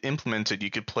 It implemented you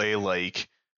could play like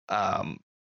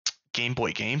Game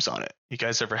Boy games on it. You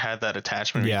guys ever had that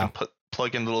attachment where Yeah. you can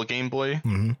plug in the little Game Boy?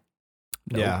 Mm-hmm.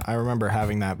 Yeah, I remember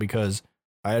having that because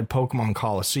I had Pokemon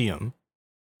Coliseum,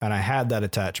 and I had that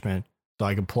attachment so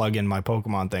I could plug in my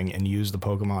Pokemon thing and use the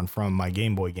Pokemon from my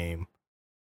Game Boy game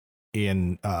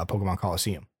in Pokemon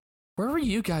Coliseum. Where were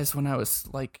you guys when I was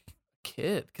like a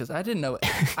kid? Because I didn't know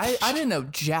I didn't know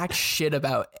jack shit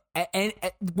about and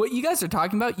what you guys are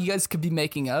talking about. You guys could be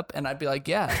making up, and I'd be like,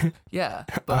 yeah.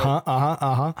 But,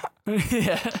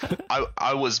 yeah.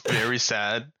 I was very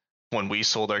sad when we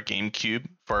sold our GameCube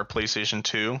for our PlayStation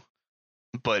 2,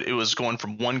 but it was going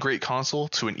from one great console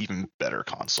to an even better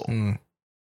console.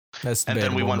 That's And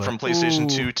then we went from PlayStation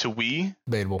 2 to Wii,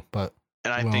 debatable, but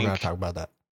and I we don't gotta think talk about that.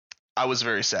 I was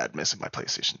very sad missing my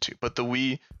PlayStation 2, but the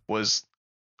Wii was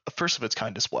a first of its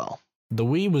kind as well. The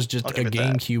Wii was just I'll a give it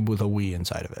that. GameCube with a Wii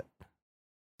inside of it.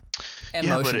 And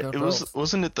Yeah, motion but it controls.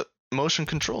 wasn't it the motion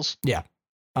controls?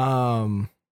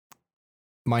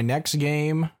 My next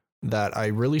game that I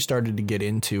really started to get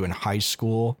into in high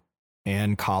school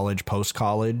and college, post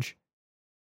college,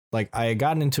 like I had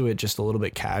gotten into it just a little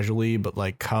bit casually, but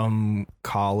like come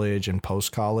college and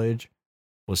post college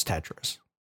was Tetris.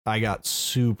 I got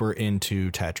super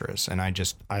into Tetris and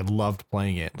I loved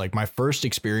playing it. Like my first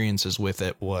experiences with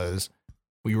it was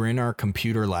we were in our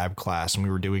computer lab class and we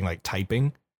were doing like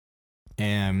typing,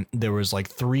 and there was like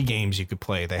 3 games you could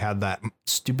play. They had that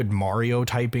stupid Mario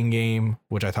typing game,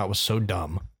 which I thought was so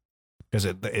dumb because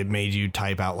it made you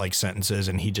type out like sentences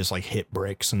and he just like hit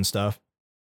bricks and stuff.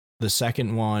 The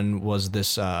second one was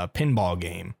this pinball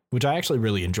game, which I actually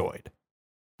really enjoyed.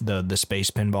 The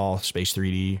space pinball, Space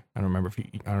 3D. I don't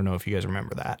know if you guys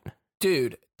remember that.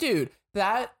 Dude,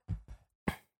 that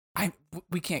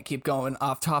we can't keep going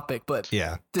off topic, but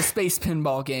Yeah. the space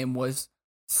pinball game was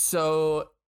so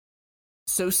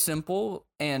simple,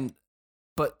 and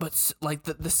but like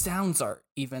the sounds are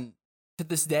even to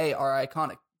this day are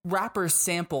iconic. Rappers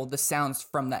sample the sounds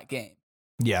from that game.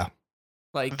 Yeah.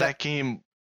 Like That game,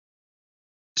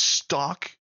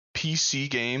 stock PC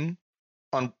game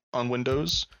on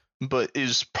Windows, but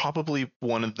is probably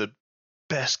one of the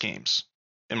best games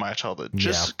in my childhood.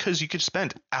 Just because you could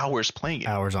spend hours playing it.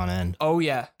 Hours on end. Oh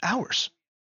yeah. Hours.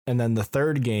 And then the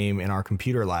third game in our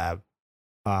computer lab.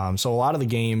 So a lot of the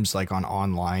games like on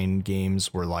online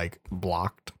games were like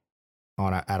blocked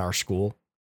at our school.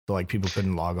 So like people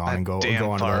couldn't log on and go Damn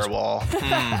on those. firewall.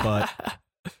 But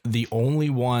the only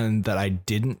one that I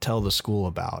didn't tell the school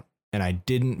about, and I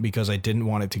didn't because I didn't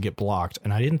want it to get blocked,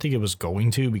 and I didn't think it was going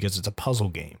to because it's a puzzle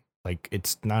game. Like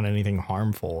it's not anything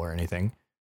harmful or anything.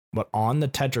 But on the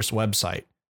Tetris website,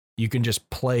 you can just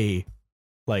play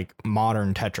like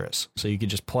modern Tetris. So you could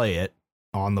just play it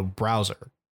on the browser.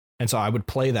 And so I would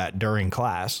play that during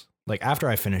class, like after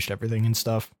I finished everything and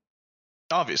stuff.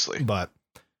 Obviously. But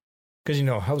because,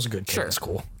 I was a good kid Sure. in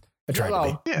school. I tried to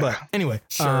Well, be. yeah. But anyway,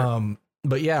 Sure.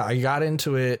 But yeah, I got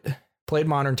into it, played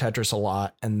modern Tetris a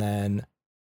lot. And then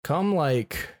come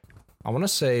like, I want to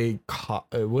say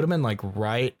it would have been like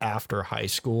right after high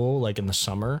school, like in the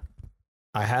summer,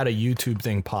 I had a YouTube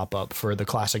thing pop up for the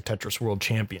Classic Tetris World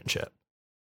Championship.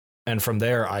 And from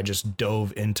there, I just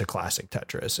dove into Classic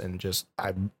Tetris and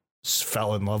I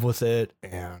fell in love with it.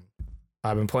 And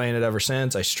I've been playing it ever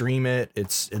since. I stream it.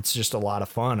 It's just a lot of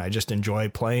fun. I just enjoy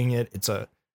playing it. It's a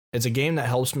game that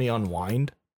helps me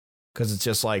unwind because it's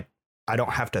just like, I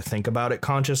don't have to think about it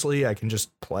consciously. I can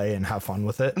just play and have fun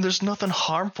with it. And there's nothing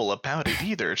harmful about it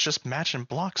either. It's just matching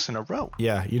blocks in a row.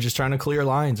 Yeah, you're just trying to clear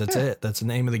lines. That's it. That's the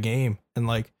name of the game. And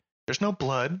like There's no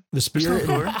blood. the spirit,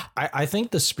 gore. I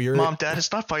think the spirit, Mom, Dad,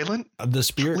 it's not violent. the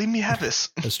spirit, Leave me have this.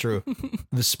 that's true.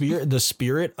 The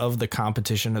spirit of the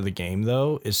competition of the game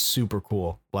though is super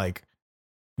cool. Like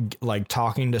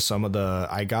talking to some of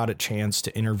I got a chance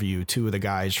to interview 2 of the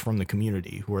guys from the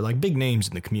community who are like big names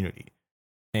in the community.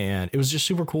 And it was just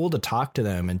super cool to talk to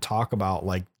them and talk about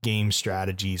like game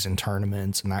strategies and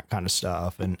tournaments and that kind of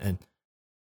stuff. And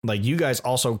like you guys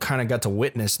also kind of got to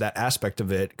witness that aspect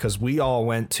of it because we all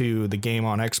went to the Game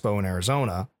On Expo in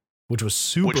Arizona, which was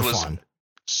super fun.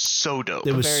 So dope.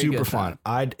 It was Very super good fun.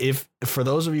 time. If for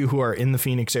those of you who are in the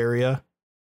Phoenix area,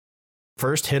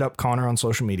 first hit up Connor on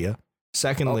social media.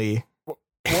 Secondly,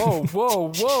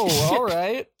 Whoa. All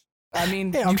right. I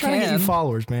mean, Hey, I'm trying to get you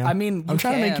followers, man. I mean, I'm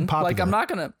trying to make you popular. Like, I'm not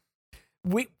gonna.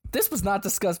 This was not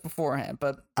discussed beforehand,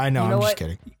 but I know. you know I'm what? just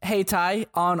kidding. Hey, Ty,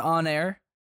 on air,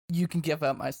 you can give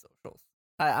out my socials.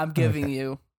 I'm giving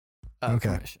you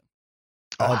permission.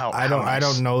 I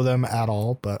don't know them at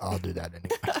all, but I'll do that anyway.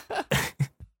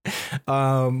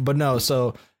 But no,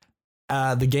 so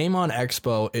the Game On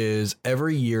Expo is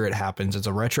every year it happens. It's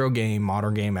a retro game,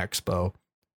 modern game expo.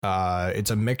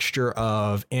 It's a mixture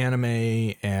of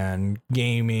anime and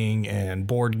gaming and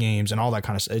board games and all that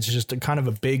kind of stuff. It's just a kind of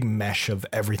a big mesh of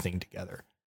everything together.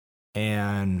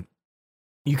 And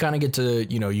you kind of get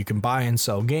to, you can buy and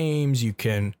sell games. You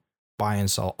can buy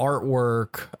and sell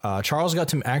artwork. Charles got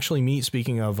to actually meet,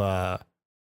 speaking of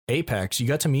Apex, you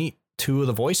got to meet 2 of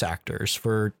the voice actors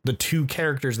for the 2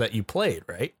 characters that you played,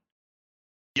 right?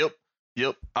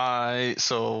 Yep.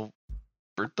 So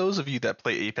for those of you that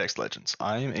play Apex Legends,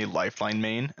 I'm a Lifeline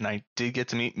main, and I did get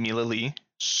to meet Mila Lee.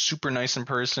 Super nice in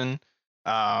person.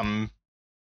 Got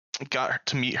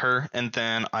to meet her, and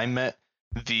then I met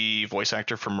the voice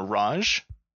actor for Mirage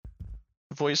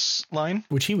voice line,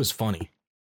 Which he was funny.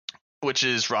 which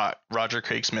is Roger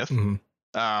Craig Smith.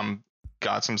 Mm-hmm.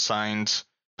 Got some signed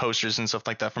posters and stuff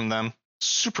like that from them.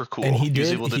 Super cool. And he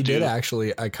was did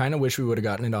actually. I kind of wish we would have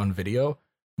gotten it on video,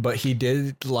 but he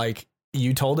did, like,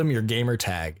 you told him your gamer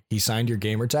tag. He signed your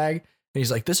gamer tag, and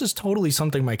he's like, "This is totally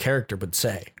something my character would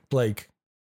say." Like,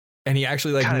 and he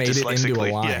actually like Kinda made it into a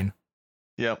line.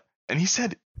 Yeah. Yep. And he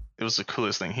said it was the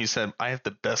coolest thing. He said, "I have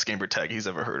the best gamer tag he's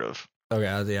ever heard of." Okay,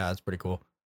 yeah, that's pretty cool.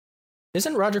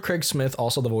 Isn't Roger Craig Smith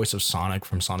also the voice of Sonic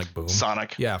from Sonic Boom?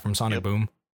 Sonic. Yeah, from Sonic Boom.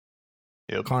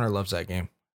 Yep. Connor loves that game.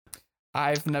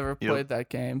 I've never played that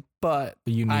game, but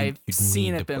I've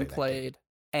seen it been played,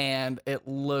 and it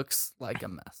looks like a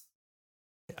mess.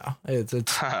 Yeah,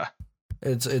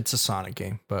 it's a Sonic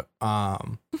game, but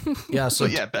yeah. So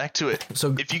yeah, back to it.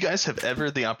 So if you guys have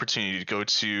ever the opportunity to go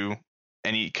to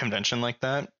any convention like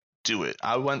that, do it.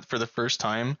 I went for the first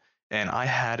time, and I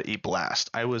had a blast.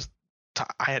 I was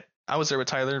there with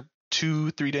Tyler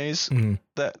 2-3 days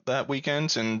that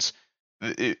weekend, and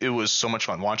it was so much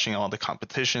fun watching all the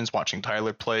competitions, watching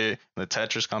Tyler play the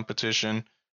Tetris competition.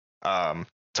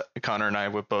 Connor and I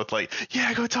were both like,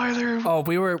 "Yeah, go Tyler!" Oh,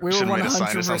 we were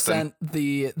 100%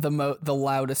 the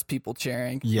loudest people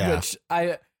cheering. Yeah, which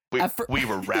we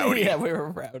were rowdy. Yeah, we were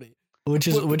rowdy.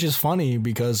 Which is funny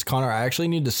because Connor, I actually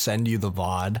need to send you the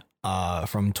VOD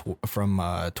from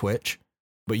Twitch,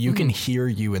 but you can hear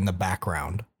you in the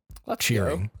background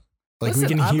cheering. Go. Like, Listen, we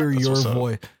can hear your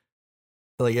voice.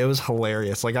 Like, it was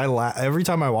hilarious. Like, I laugh every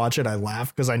time I watch it. I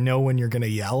laugh because I know when you're gonna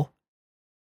yell.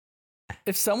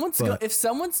 If someone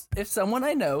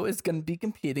I know is gonna be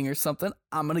competing or something,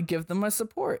 I'm gonna give them my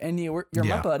support. And you're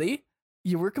my buddy.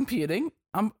 You were competing.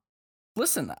 I'm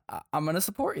gonna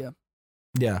support you.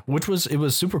 Yeah, it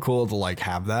was super cool to like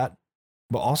have that,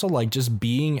 but also like just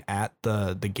being at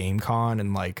the GameCon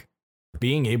and like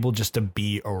being able just to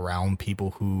be around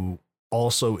people who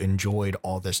also enjoyed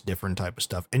all this different type of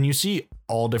stuff. And you see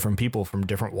all different people from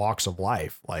different walks of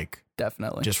life, like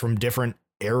definitely just from different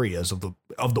areas of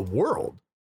the world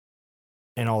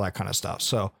and all that kind of stuff.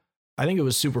 So I think it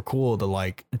was super cool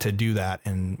to do that.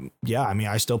 And yeah, I mean,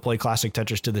 I still play classic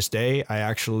Tetris to this day. I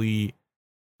actually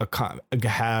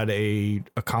had a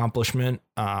accomplishment.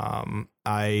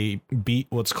 I beat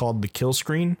what's called the kill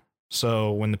screen.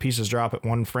 So when the pieces drop at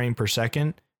 1 frame per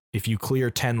second, if you clear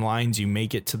 10 lines, you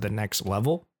make it to the next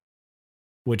level,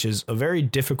 which is a very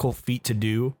difficult feat to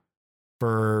do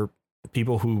for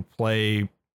people who play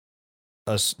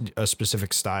a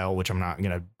specific style, which I'm not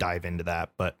going to dive into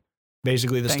that. But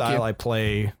basically the style I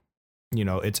play,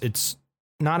 it's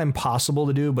not impossible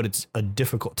to do, but it's a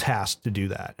difficult task to do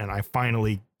that. And I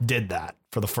finally did that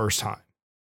for the first time.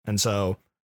 And so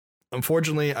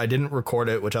unfortunately I didn't record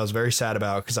it, which I was very sad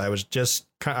about because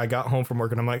I got home from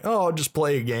work and I'm like, oh, I'll just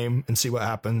play a game and see what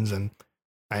happens. And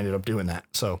I ended up doing that.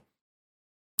 So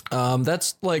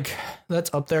that's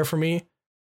up there for me.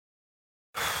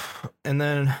 And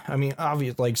then, I mean,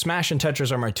 obviously, like Smash and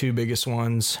Tetris are my 2 biggest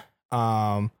ones.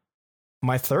 My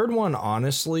third one,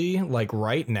 honestly, like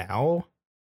right now,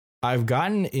 I've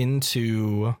gotten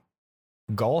into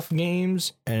golf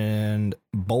games and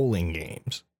bowling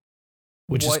games,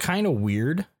 which is kind of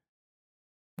weird.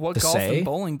 What golf and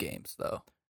bowling games, though?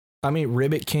 I mean,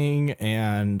 Ribbit King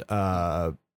and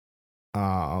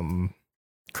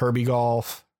Kirby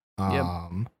Golf.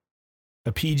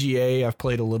 A PGA I've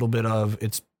played a little bit of.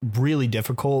 It's really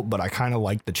difficult, but I kind of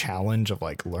like the challenge of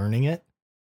like learning it.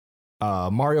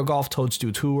 Mario Golf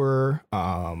Toadstool Tour.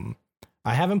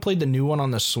 I haven't played the new one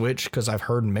on the Switch because I've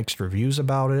heard mixed reviews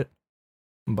about it.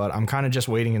 but I'm kind of just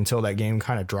waiting until that game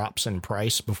kind of drops in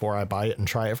price before I buy it and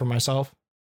try it for myself.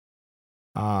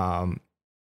 Honorable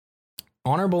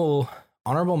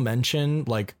mention,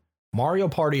 like Mario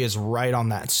Party is right on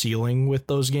that ceiling with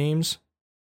those games.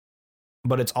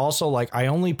 But it's also like I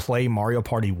only play Mario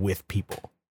Party with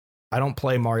people. I don't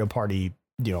play Mario Party,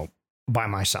 by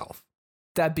myself.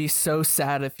 That'd be so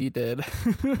sad if you did.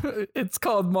 It's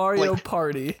called Mario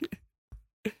Party.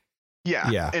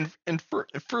 Yeah. And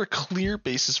for a clear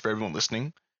basis for everyone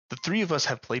listening, the three of us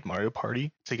have played Mario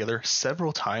Party together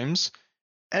several times.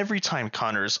 Every time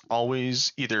Connor's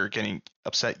always either getting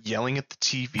upset, yelling at the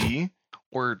TV,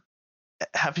 or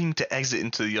having to exit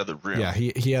into the other room. Yeah,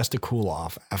 he has to cool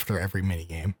off after every mini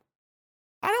game.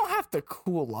 I don't have to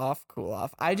cool off.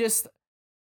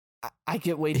 I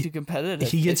get way too competitive.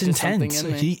 He gets intense.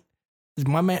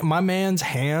 My man's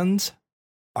hands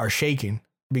are shaking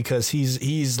because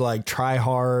he's like try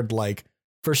hard. Like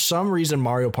for some reason,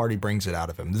 Mario Party brings it out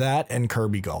of him. That and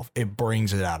Kirby Golf, it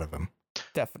brings it out of him.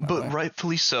 Definitely. But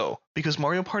rightfully so, because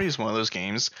Mario Party is one of those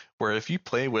games where if you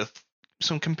play with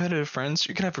some competitive friends,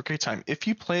 you're gonna have a great time. If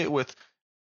you play it with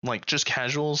like just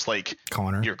casuals, like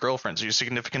Connor, your girlfriends, your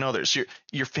significant others,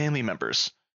 your family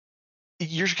members,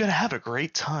 you're gonna have a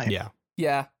great time.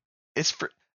 Yeah. It's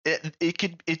for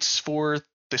it's for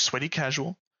the sweaty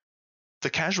casual, the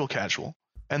casual,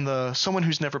 and the someone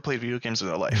who's never played video games in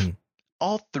their life. Mm-hmm.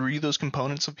 All three of those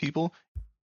components of people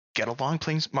get along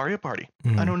playing Mario Party.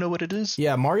 Mm-hmm. I don't know what it is.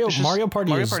 Yeah, Mario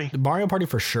Party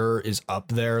for sure is up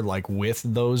there like with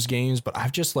those games, but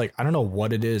I've just like I don't know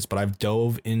what it is, but I've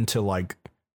dove into like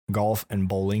golf and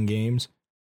bowling games.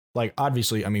 Like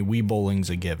obviously, I mean, Wii bowling's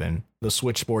a given. The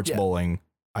Switch Sports bowling,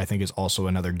 I think, is also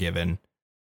another given.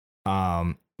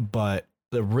 But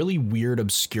the really weird,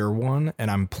 obscure one, and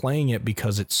I'm playing it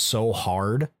because it's so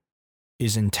hard,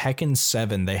 is in Tekken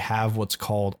 7. They have what's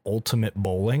called Ultimate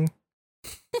Bowling.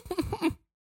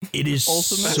 It is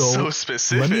so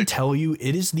specific. Let me tell you,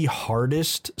 it is the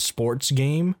hardest sports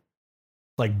game,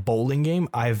 like bowling game,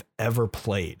 I've ever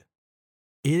played.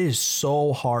 It is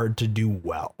so hard to do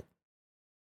well.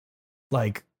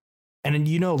 Like, and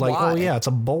like, why? Oh yeah, it's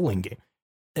a bowling game.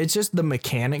 It's just the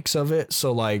mechanics of it.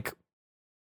 So like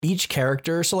each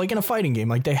character, so like in a fighting game,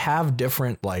 like they have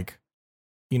different like,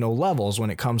 levels when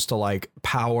it comes to like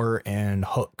power and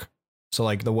hook. So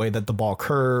like the way that the ball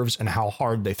curves and how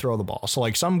hard they throw the ball. So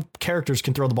like some characters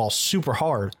can throw the ball super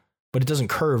hard, but it doesn't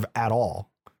curve at all.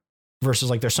 Versus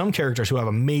like there's some characters who have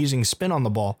amazing spin on the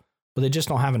ball, but they just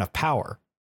don't have enough power.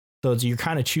 So you're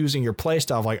kind of choosing your play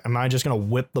style of like, am I just going to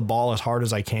whip the ball as hard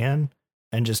as I can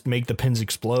and just make the pins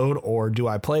explode? Or do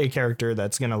I play a character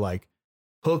that's going to like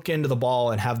hook into the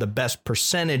ball and have the best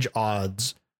percentage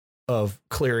odds of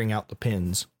clearing out the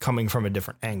pins coming from a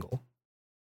different angle?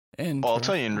 And I'll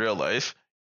tell you, in real life,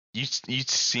 you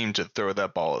seem to throw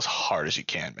that ball as hard as you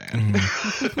can, man.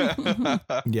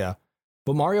 Mm-hmm. Yeah.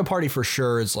 But Mario Party for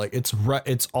sure is like,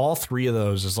 it's all three of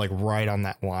those is like right on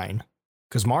that line.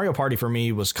 Because Mario Party for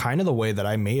me was kind of the way that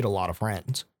I made a lot of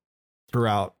friends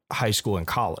throughout high school and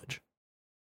college.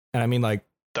 And I mean, like,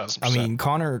 1000%. I mean,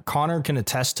 Connor can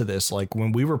attest to this. Like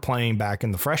when we were playing back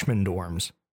in the freshman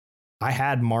dorms, I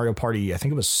had Mario Party, I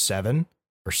think it was 7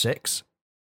 or 6.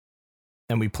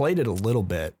 And we played it a little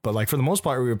bit, but like for the most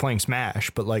part, we were playing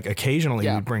Smash, but like occasionally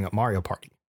we'd bring up Mario Party.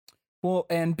 Well,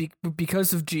 and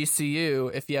because of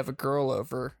GCU, if you have a girl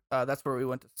over, that's where we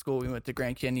went to school. We went to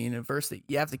Grand Canyon University.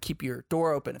 You have to keep your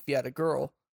door open if you had a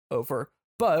girl over,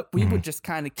 but we would just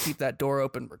kind of keep that door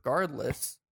open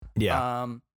regardless. Yeah.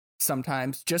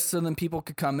 Sometimes just so then people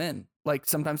could come in. Like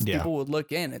sometimes people would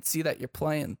look in and see that you're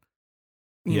playing.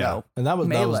 You know, and that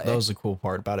was the cool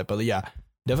part about it. But yeah,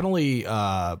 definitely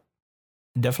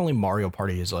Mario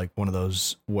Party is like one of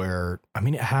those where, I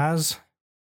mean, it has,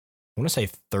 I want to say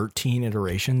 13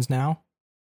 iterations now.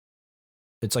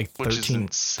 It's like 13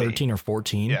 or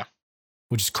 14. Yeah.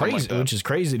 Which is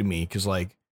crazy, to me. Cause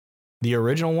like the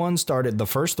original one started, the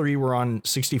first 3 were on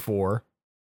 64.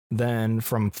 Then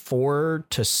from 4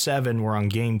 to 7 were on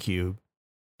GameCube.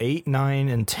 8, 9,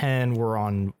 and 10 were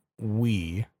on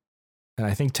Wii. And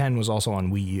I think 10 was also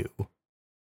on Wii U.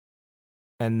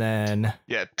 And then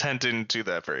 10 didn't do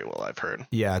that very well, I've heard.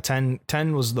 Yeah, 10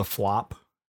 was the flop.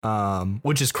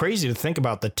 Which is crazy to think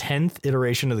about. The 10th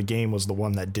iteration of the game was the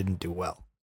one that didn't do well.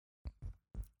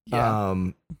 Yeah.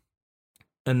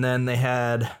 And then they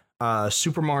had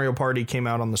Super Mario Party came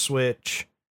out on the Switch.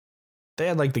 They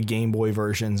had like the Game Boy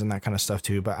versions and that kind of stuff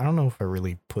too, but I don't know if I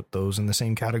really put those in the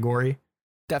same category.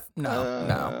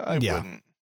 No. I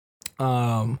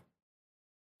wouldn't.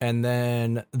 And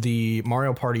then the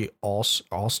Mario Party All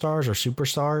Stars or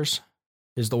Superstars.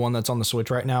 is the one that's on the Switch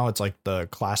right now. It's like the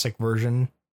classic version,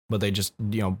 but they just,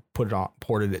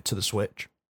 ported it to the Switch.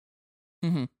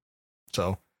 Mm-hmm.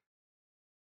 So,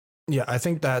 yeah, I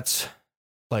think that's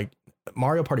like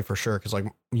Mario Party for sure. Cause like,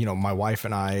 my wife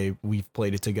and I, we've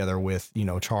played it together with,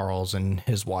 Charles and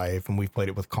his wife, and we've played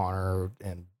it with Connor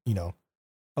and,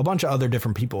 a bunch of other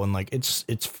different people. And like,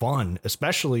 it's fun,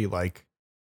 especially like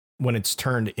when it's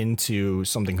turned into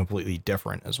something completely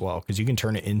different as well. Cause you can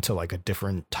turn it into like a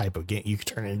different type of game. You can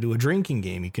turn it into a drinking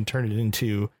game. You can turn it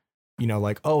into,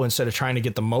 like, oh, instead of trying to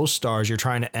get the most stars, you're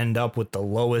trying to end up with the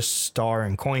lowest star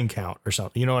and coin count or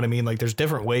something. You know what I mean? Like there's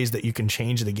different ways that you can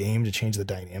change the game to change the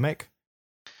dynamic.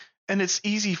 And it's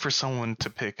easy for someone to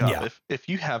pick up. Yeah. If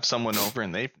you have someone over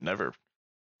and they've never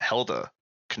held a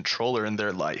controller in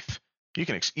their life, you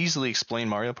can easily explain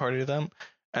Mario Party to them.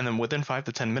 And then within 5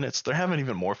 to 10 minutes, they're having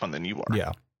even more fun than you are.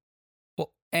 Yeah.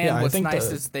 Well, and what's nice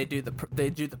the, is they do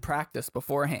the practice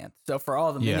beforehand. So for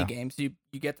all the mini games, you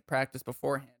get the practice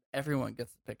beforehand. Everyone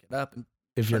gets to pick it up. And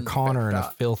if you're Connor and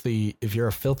if you're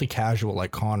a filthy casual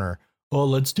like Connor, oh,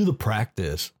 let's do the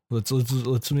practice.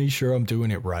 Let's make sure I'm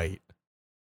doing it right.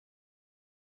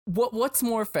 What's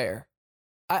more fair?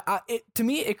 To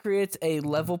me, it creates a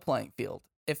level playing field.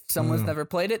 If someone's never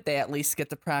played it, they at least get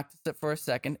to practice it for a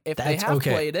second. If they have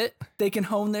played it, they can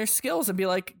hone their skills and be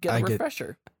like, get a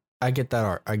refresher. I get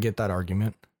that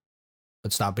argument.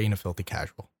 But stop being a filthy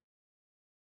casual.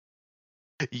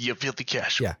 You filthy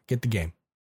casual. Yeah, get the game.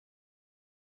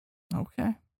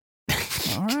 Okay.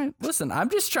 All right. Listen, I'm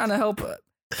just trying to help.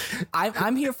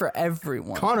 I'm here for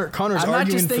everyone. Connor's I'm arguing not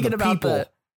just thinking for the about people.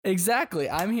 Exactly.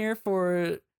 I'm here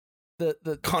for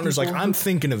the Connor's like, I'm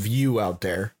thinking of you out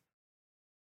there.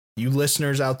 You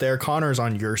listeners out there, Connor's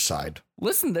on your side.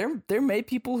 Listen, there may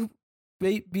be people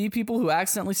who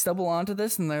accidentally stumble onto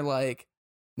this and they're like,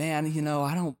 man,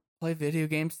 I don't play video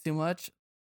games too much.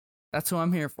 That's who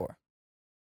I'm here for.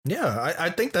 Yeah, I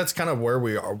think that's kind of where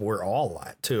we're all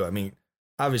at too. I mean,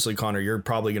 obviously, Connor, you're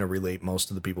probably going to relate most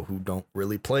of the people who don't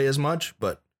really play as much,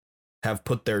 but have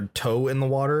put their toe in the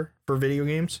water for video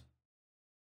games.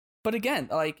 But again,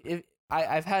 like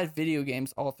I've had video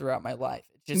games all throughout my life.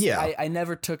 Just I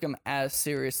never took them as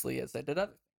seriously as I did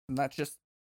others. And that's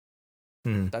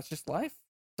just life.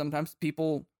 Sometimes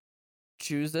people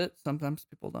choose it, sometimes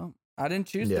people don't. I didn't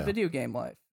choose the video game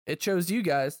life. It chose you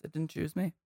guys. It didn't choose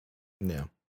me. Yeah.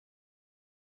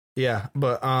 Yeah,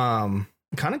 but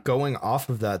kind of going off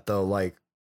of that though, like,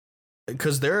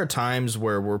 because there are times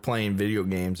where we're playing video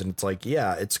games and it's like,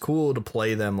 yeah, it's cool to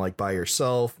play them like by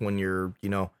yourself when you're,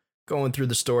 going through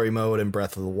the story mode in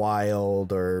Breath of the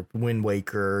Wild or Wind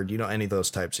Waker, any of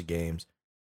those types of games.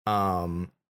 But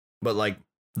like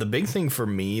the big thing for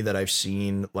me that I've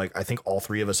seen, like I think all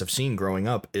three of us have seen growing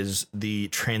up, is the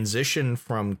transition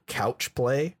from couch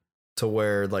play to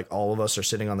where like all of us are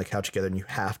sitting on the couch together and you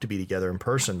have to be together in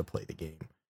person to play the game.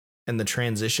 And the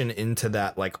transition into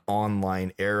that like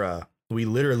online era, we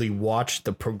literally watched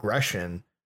the progression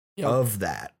of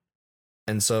that.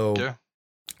 And so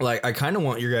like, I kind of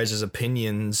want your guys'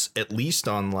 opinions, at least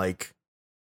on like,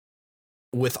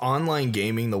 with online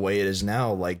gaming the way it is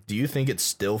now, like, do you think it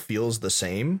still feels the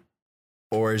same?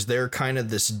 Or is there kind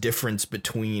of this difference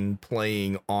between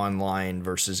playing online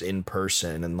versus in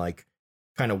person and like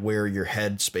kind of where your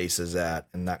head space is at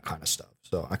and that kind of stuff?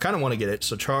 So I kind of want to get it.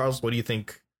 So Charles, what do you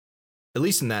think, at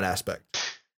least in that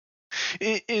aspect?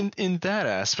 In that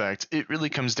aspect, it really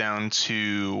comes down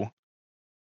to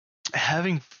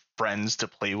having friends to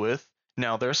play with.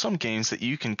 Now, there are some games that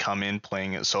you can come in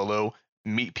playing it solo,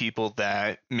 meet people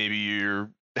that maybe you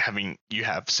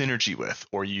have synergy with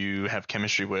or you have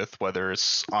chemistry with, whether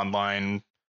it's online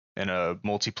in a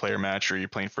multiplayer match or you're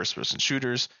playing first-person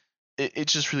shooters. It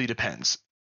just really depends.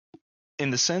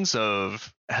 In the sense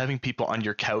of having people on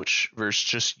your couch versus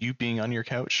just you being on your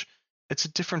couch, it's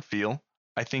a different feel.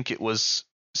 I think it was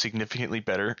significantly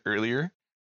better earlier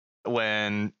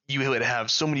when you would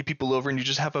have so many people over and you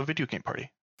just have a video game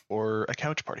party or a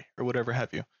couch party or whatever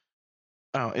have you.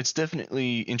 It's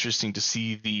definitely interesting to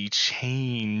see the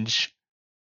change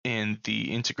in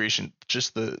the integration,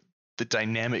 just the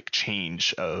dynamic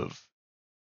change of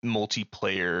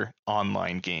multiplayer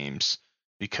online games,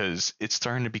 because it's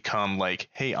starting to become like,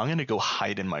 hey, I'm going to go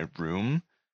hide in my room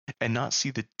and not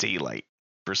see the daylight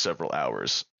for several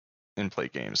hours and play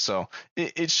games. So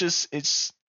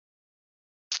it's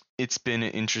been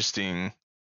an interesting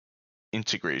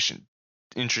integration,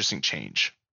 interesting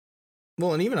change.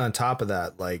 Well, and even on top of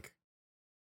that, like,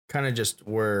 kind of just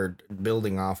we're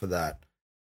building off of that.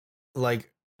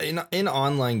 Like in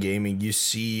online gaming, you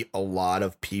see a lot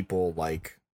of people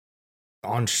like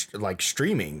on like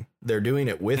streaming. They're doing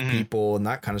it with people and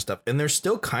that kind of stuff. And there's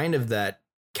still kind of that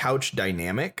couch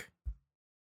dynamic,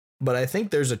 but I think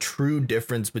there's a true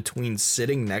difference between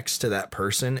sitting next to that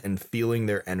person and feeling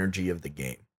their energy of the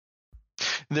game.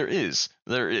 There is.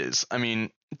 I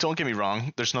mean, don't get me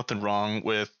wrong. There's nothing wrong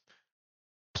with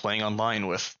playing online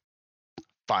with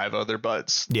 5 other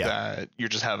buds that you're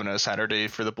just having a Saturday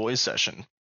for the boys session.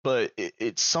 But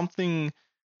it's something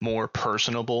more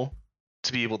personable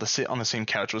to be able to sit on the same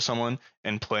couch with someone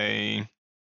and play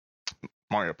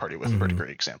Mario Party with. A pretty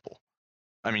great example.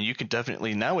 I mean, you can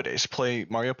definitely nowadays play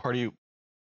Mario Party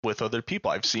with other people.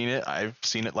 I've seen it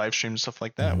live streamed, stuff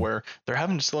like that, where they're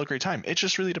having still a great time. It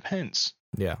just really depends.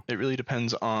 Yeah. It really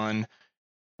depends on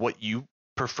what you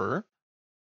prefer.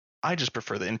 I just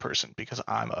prefer the in-person because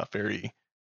I'm a very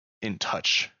in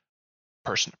touch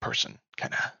person to person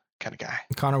kind of guy.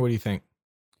 Connor, what do you think?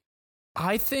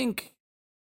 I think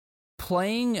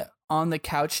playing on the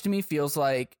couch to me feels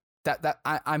like that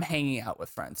I'm hanging out with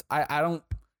friends. I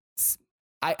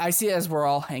see it as we're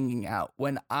all hanging out.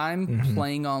 When I'm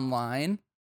playing online,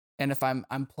 and if I'm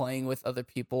playing with other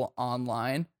people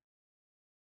online,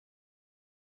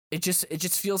 it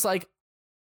just feels like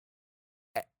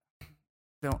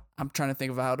I'm trying to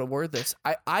think of how to word this.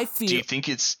 I feel. Do you think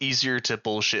it's easier to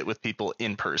bullshit with people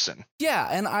in person? Yeah,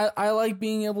 and I like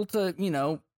being able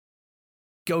to,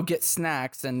 go get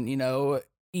snacks and,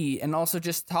 eat and also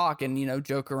just talk and,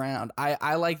 joke around.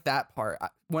 I like that part.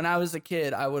 When I was a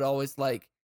kid, I would always like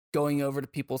going over to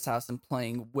people's house and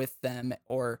playing with them,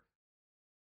 or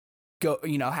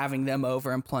having them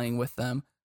over and playing with them.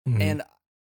 And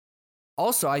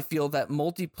also I feel that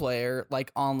multiplayer,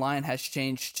 like online, has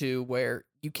changed to where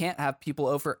you can't have people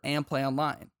over and play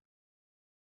online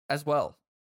as well.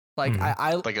 Like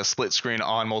I like a split screen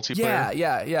on multiplayer.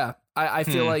 Yeah. I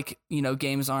feel like,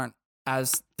 games aren't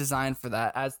as designed for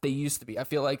that as they used to be. I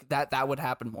feel like that would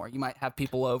happen more. You might have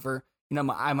people over,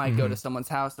 I might go to someone's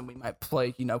house and we might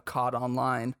play, COD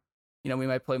online. We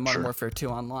might play Modern Warfare 2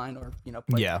 online, or,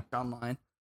 play online.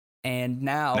 And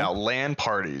now LAN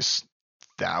parties,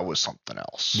 that was something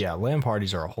else. Yeah, LAN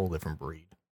parties are a whole different breed.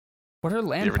 what are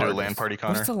LAN parties? You ever do a LAN party,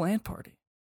 Connor? What's a LAN party?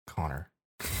 Connor.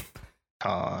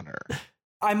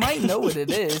 I might know what it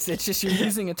is. It's just you're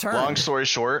using a term. Long story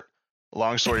short,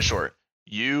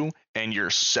 you and your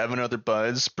 7 other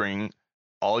buds bring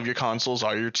all of your consoles,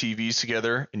 all your TVs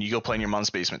together, and you go play in your mom's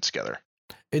basement together.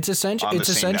 It's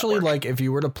essentially like if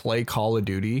you were to play Call of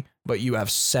Duty, but you have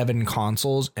 7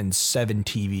 consoles and 7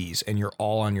 TVs, and you're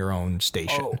all on your own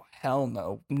station. Oh, hell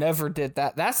no. Never did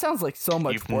that. That sounds like so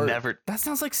much work. That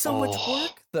sounds like so much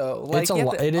work, though. Like,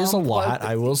 it is a lot.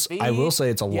 I will say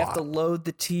it's a lot. You have to load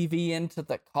the TV into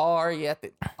the car. You have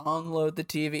to unload the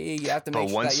TV. You have to make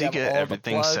sure once that you get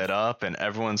everything set up and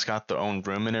everyone's got their own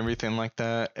room and everything like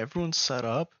that, everyone's set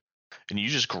up, and you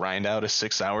just grind out a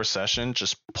 6-hour session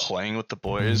just playing with the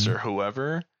boys or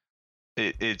whoever,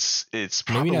 it's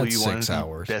probably one of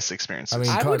the best experiences. I mean,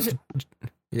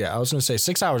 I was gonna say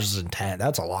 6 hours is intense.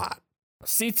 That's a lot.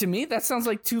 See, to me, that sounds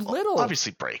like too little.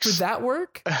 Obviously, breaks for that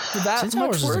work. For that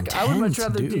much work, intense, I would much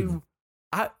rather do.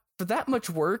 For that much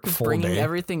work of bringing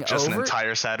everything just over, an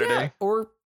entire Saturday, or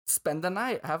spend the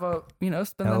night. Have a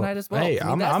spend the night as well. Hey,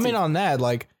 I'm in on that.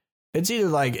 Like, it's either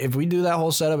like if we do that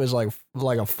whole setup is like a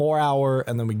 4-hour,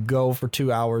 and then we go for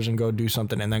 2 hours and go do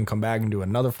something, and then come back and do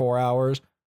another 4 hours,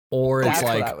 or it's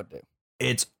like what I would do.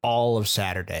 It's all of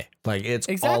Saturday, like it's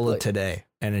all of today,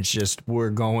 and it's just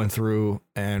we're going through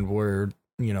and we're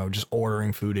just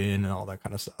ordering food in and all that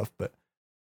kind of stuff. But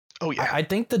I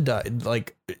think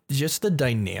just the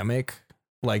dynamic,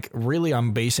 like really,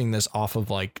 I'm basing this off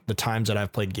of like the times that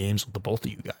I've played games with the both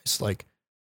of you guys, like.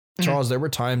 Charles, there were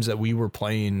times that we were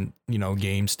playing,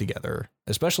 games together,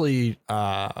 especially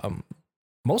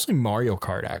mostly Mario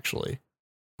Kart, actually.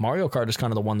 Mario Kart is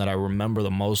kind of the one that I remember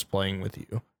the most playing with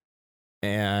you.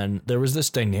 And there was this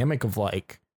dynamic of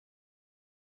like,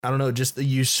 I don't know, just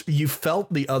you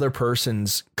felt the other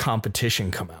person's competition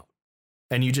come out.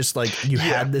 And you just like,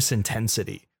 had this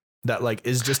intensity that like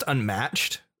is just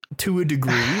unmatched to a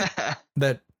degree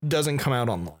that doesn't come out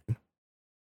online.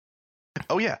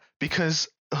 Oh, yeah, because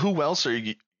who else are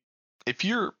you? If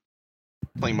you're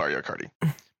playing Mario Kart,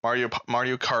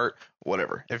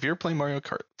 whatever. If you're playing Mario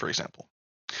Kart, for example,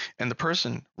 and the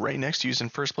person right next to you is in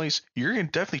first place, you're gonna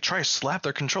definitely try to slap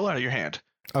their controller out of your hand.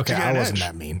 Okay, I wasn't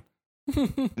that mean.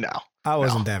 No, I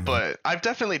wasn't that mean. But I've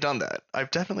definitely done that.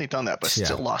 But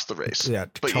still lost the race. Yeah,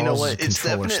 but Charles, you know what? It's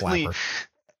definitely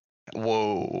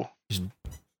whoa, just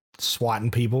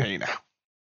swatting people. Hey, now.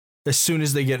 As soon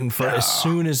as they get in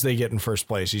first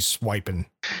place, he's swiping.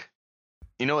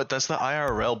 You know what? That's the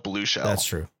IRL blue shell. That's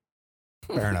true.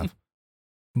 Fair enough.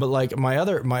 But like my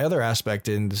other aspect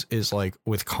is like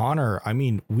with Connor, I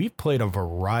mean, we've played a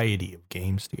variety of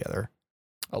games together.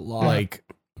 A lot.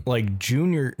 Like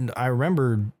junior, I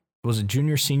remember, was it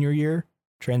junior, senior year?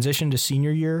 Transition to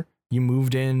senior year? You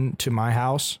moved in to my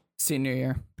house? Senior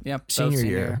year. Yep. Senior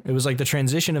year. It was like the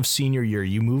transition of senior year.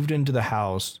 You moved into the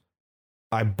house.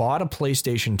 I bought a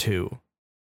PlayStation 2.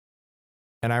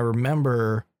 And I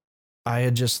remember I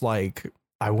had just like,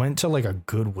 I went to like a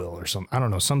Goodwill or some, I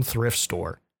don't know, some thrift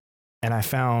store. And I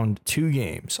found 2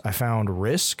 games. I found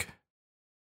Risk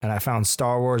and I found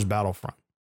Star Wars Battlefront.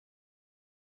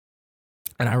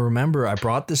 And I remember I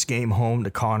brought this game home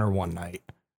to Connor one night.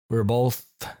 We were both,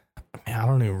 man, I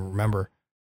don't even remember.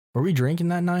 Were we drinking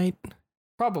that night?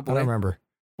 Probably. I don't remember.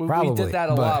 We Probably, did that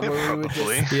a but- lot. Where we would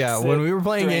just Yeah, sit, when we were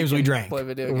playing drink, games, we and drank. play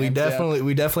video We games,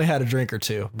 definitely had a drink or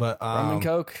two. But Rum and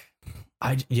Coke.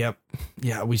 yeah.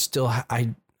 We still,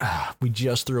 we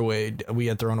just threw away. We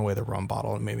had thrown away the rum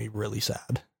bottle. It made me really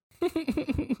sad.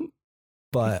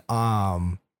 But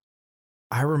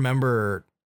I remember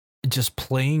just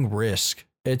playing Risk.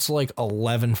 It's like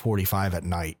 11:45 at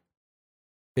night.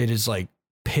 It is like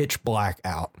pitch black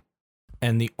out.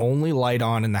 And the only light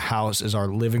on in the house is our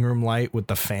living room light with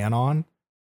the fan on.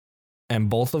 And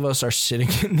both of us are sitting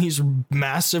in these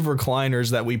massive recliners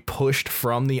that we pushed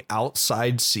from the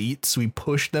outside seats. We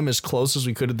pushed them as close as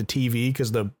we could to the TV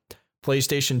because the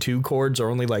PlayStation 2 cords are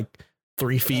only like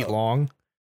 3 feet long.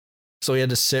 So we had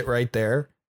to sit right there.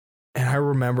 And I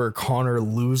remember Connor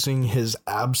losing his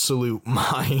absolute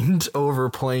mind over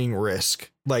playing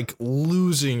Risk. Like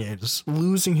losing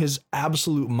his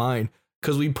absolute mind.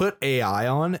 Because we put AI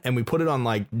on and we put it on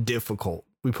like difficult.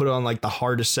 We put it on like the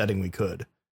hardest setting we could.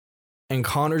 And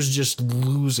Connor's just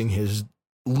losing his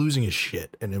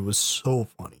shit. And it was so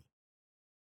funny.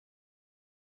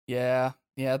 Yeah,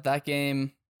 that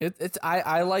game.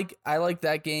 I like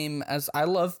that game as I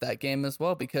love that game as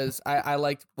well because I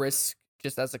liked Risk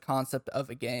just as a concept of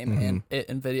a game and it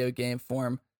in video game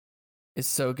form is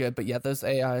so good. But yeah, those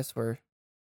AIs were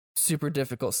super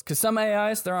difficult because some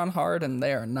AIs they're on hard and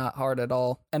they are not hard at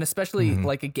all. And especially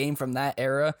like a game from that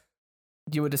era,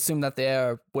 you would assume that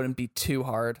they wouldn't be too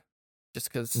hard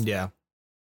just because. Yeah.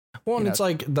 Well, and know, it's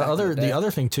like the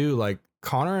other thing too, like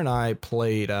Connor and I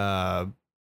played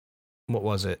what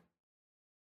was it?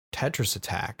 Tetris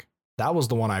Attack. That was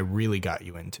the one I really got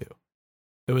you into.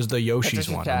 It was the Yoshi's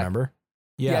Tetris one, Attack. remember?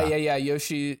 Yeah.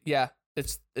 Yoshi. Yeah,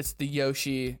 it's the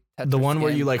Yoshi. Tetris The one where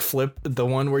game. you like flip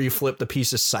the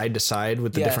pieces side to side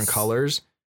with the different Yes. colors.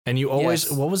 And you always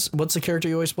Yes. what's the character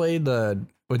you always played?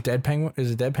 With Dead Penguin?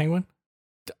 Is it Dead Penguin?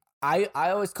 I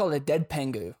always call it Dead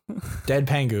Pengu. Dead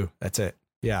Pengu. That's it.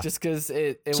 Yeah. Just because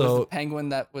it was So- a penguin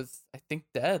that was, I think,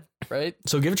 dead, right?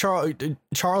 So give Charles,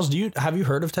 have you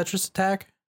heard of Tetris Attack?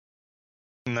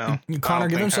 No. Connor, I don't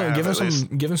give him think I have, at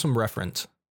least. give him some reference.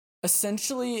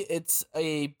 Essentially, it's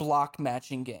a block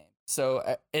matching game.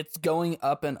 So it's going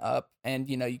up and up, and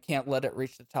you can't let it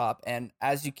reach the top. And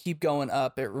as you keep going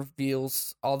up, it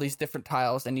reveals all these different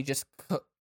tiles, and you just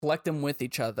collect them with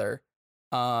each other.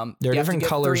 There are you have to different get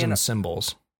colors three in and a-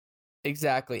 symbols.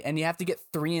 Exactly. And you have to get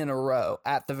 3 in a row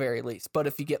at the very least. But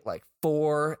if you get like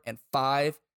 4 and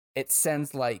 5, it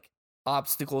sends like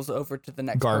obstacles over to the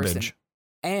next Garbage. person.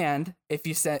 And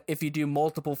if you do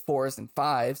multiple 4s and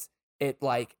 5s, it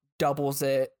like doubles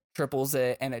it, triples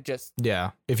it, and it just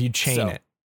Yeah. If you chain So, it.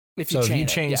 if So you if chain you it,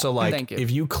 chain, yeah, so like thank you. if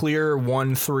you clear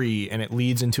 1 3 and it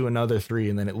leads into another 3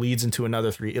 and then it leads into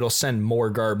another 3, it'll send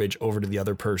more garbage over to the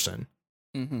other person.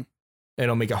 Mhm.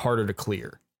 It'll make it harder to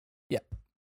clear. Yeah.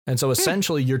 And so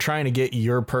essentially you're trying to get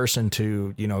your person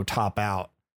to, top out.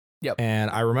 Yep.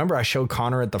 And I remember I showed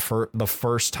Connor at the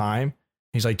first time.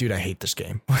 He's like, dude, I hate this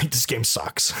game. Like, this game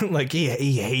sucks. Like he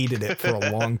hated it for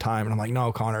a long time. And I'm like,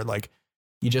 no, Connor, like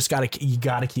you gotta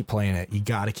keep playing it. You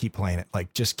gotta keep playing it.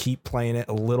 Like just keep playing it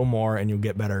a little more and you'll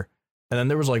get better. And then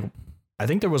there was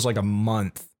like a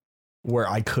month where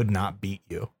I could not beat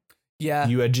you. Yeah.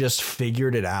 You had just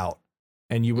figured it out.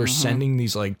 And you were sending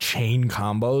these like chain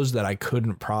combos that I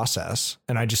couldn't process,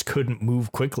 and I just couldn't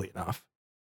move quickly enough.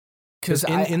 Because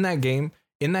in that game,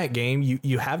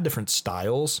 you have different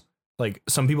styles. Like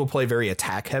some people play very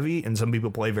attack heavy, and some people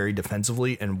play very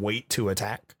defensively and wait to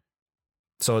attack.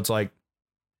 So it's like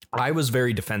I was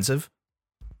very defensive,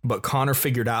 but Connor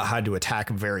figured out how to attack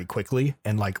very quickly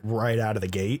and like right out of the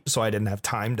gate, so I didn't have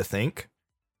time to think.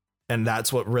 And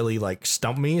that's what really like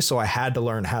stumped me. So I had to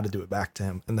learn how to do it back to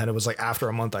him. And then it was like after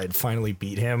a month, I had finally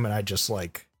beat him. And I just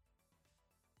like,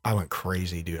 I went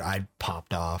crazy, dude. I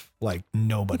popped off like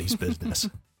nobody's business.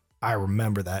 I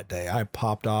remember that day. I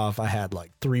popped off. I had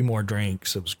like 3 more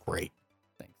drinks. It was great.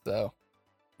 I think so.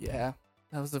 Yeah.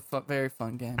 That was a very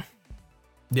fun game.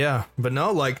 Yeah, but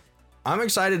no, like, I'm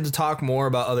excited to talk more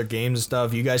about other games and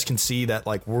stuff. You guys can see that,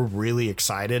 like, we're really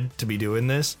excited to be doing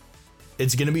this.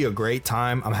 It's gonna be a great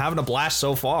time. I'm having a blast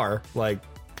so far. Like,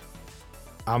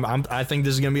 I think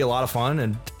this is gonna be a lot of fun,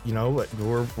 and you know,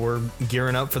 we're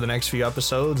gearing up for the next few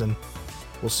episodes, and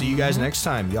we'll see you guys next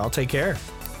time. Y'all take care.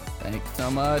 Thanks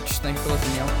so much. Thanks for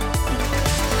listening, y'all.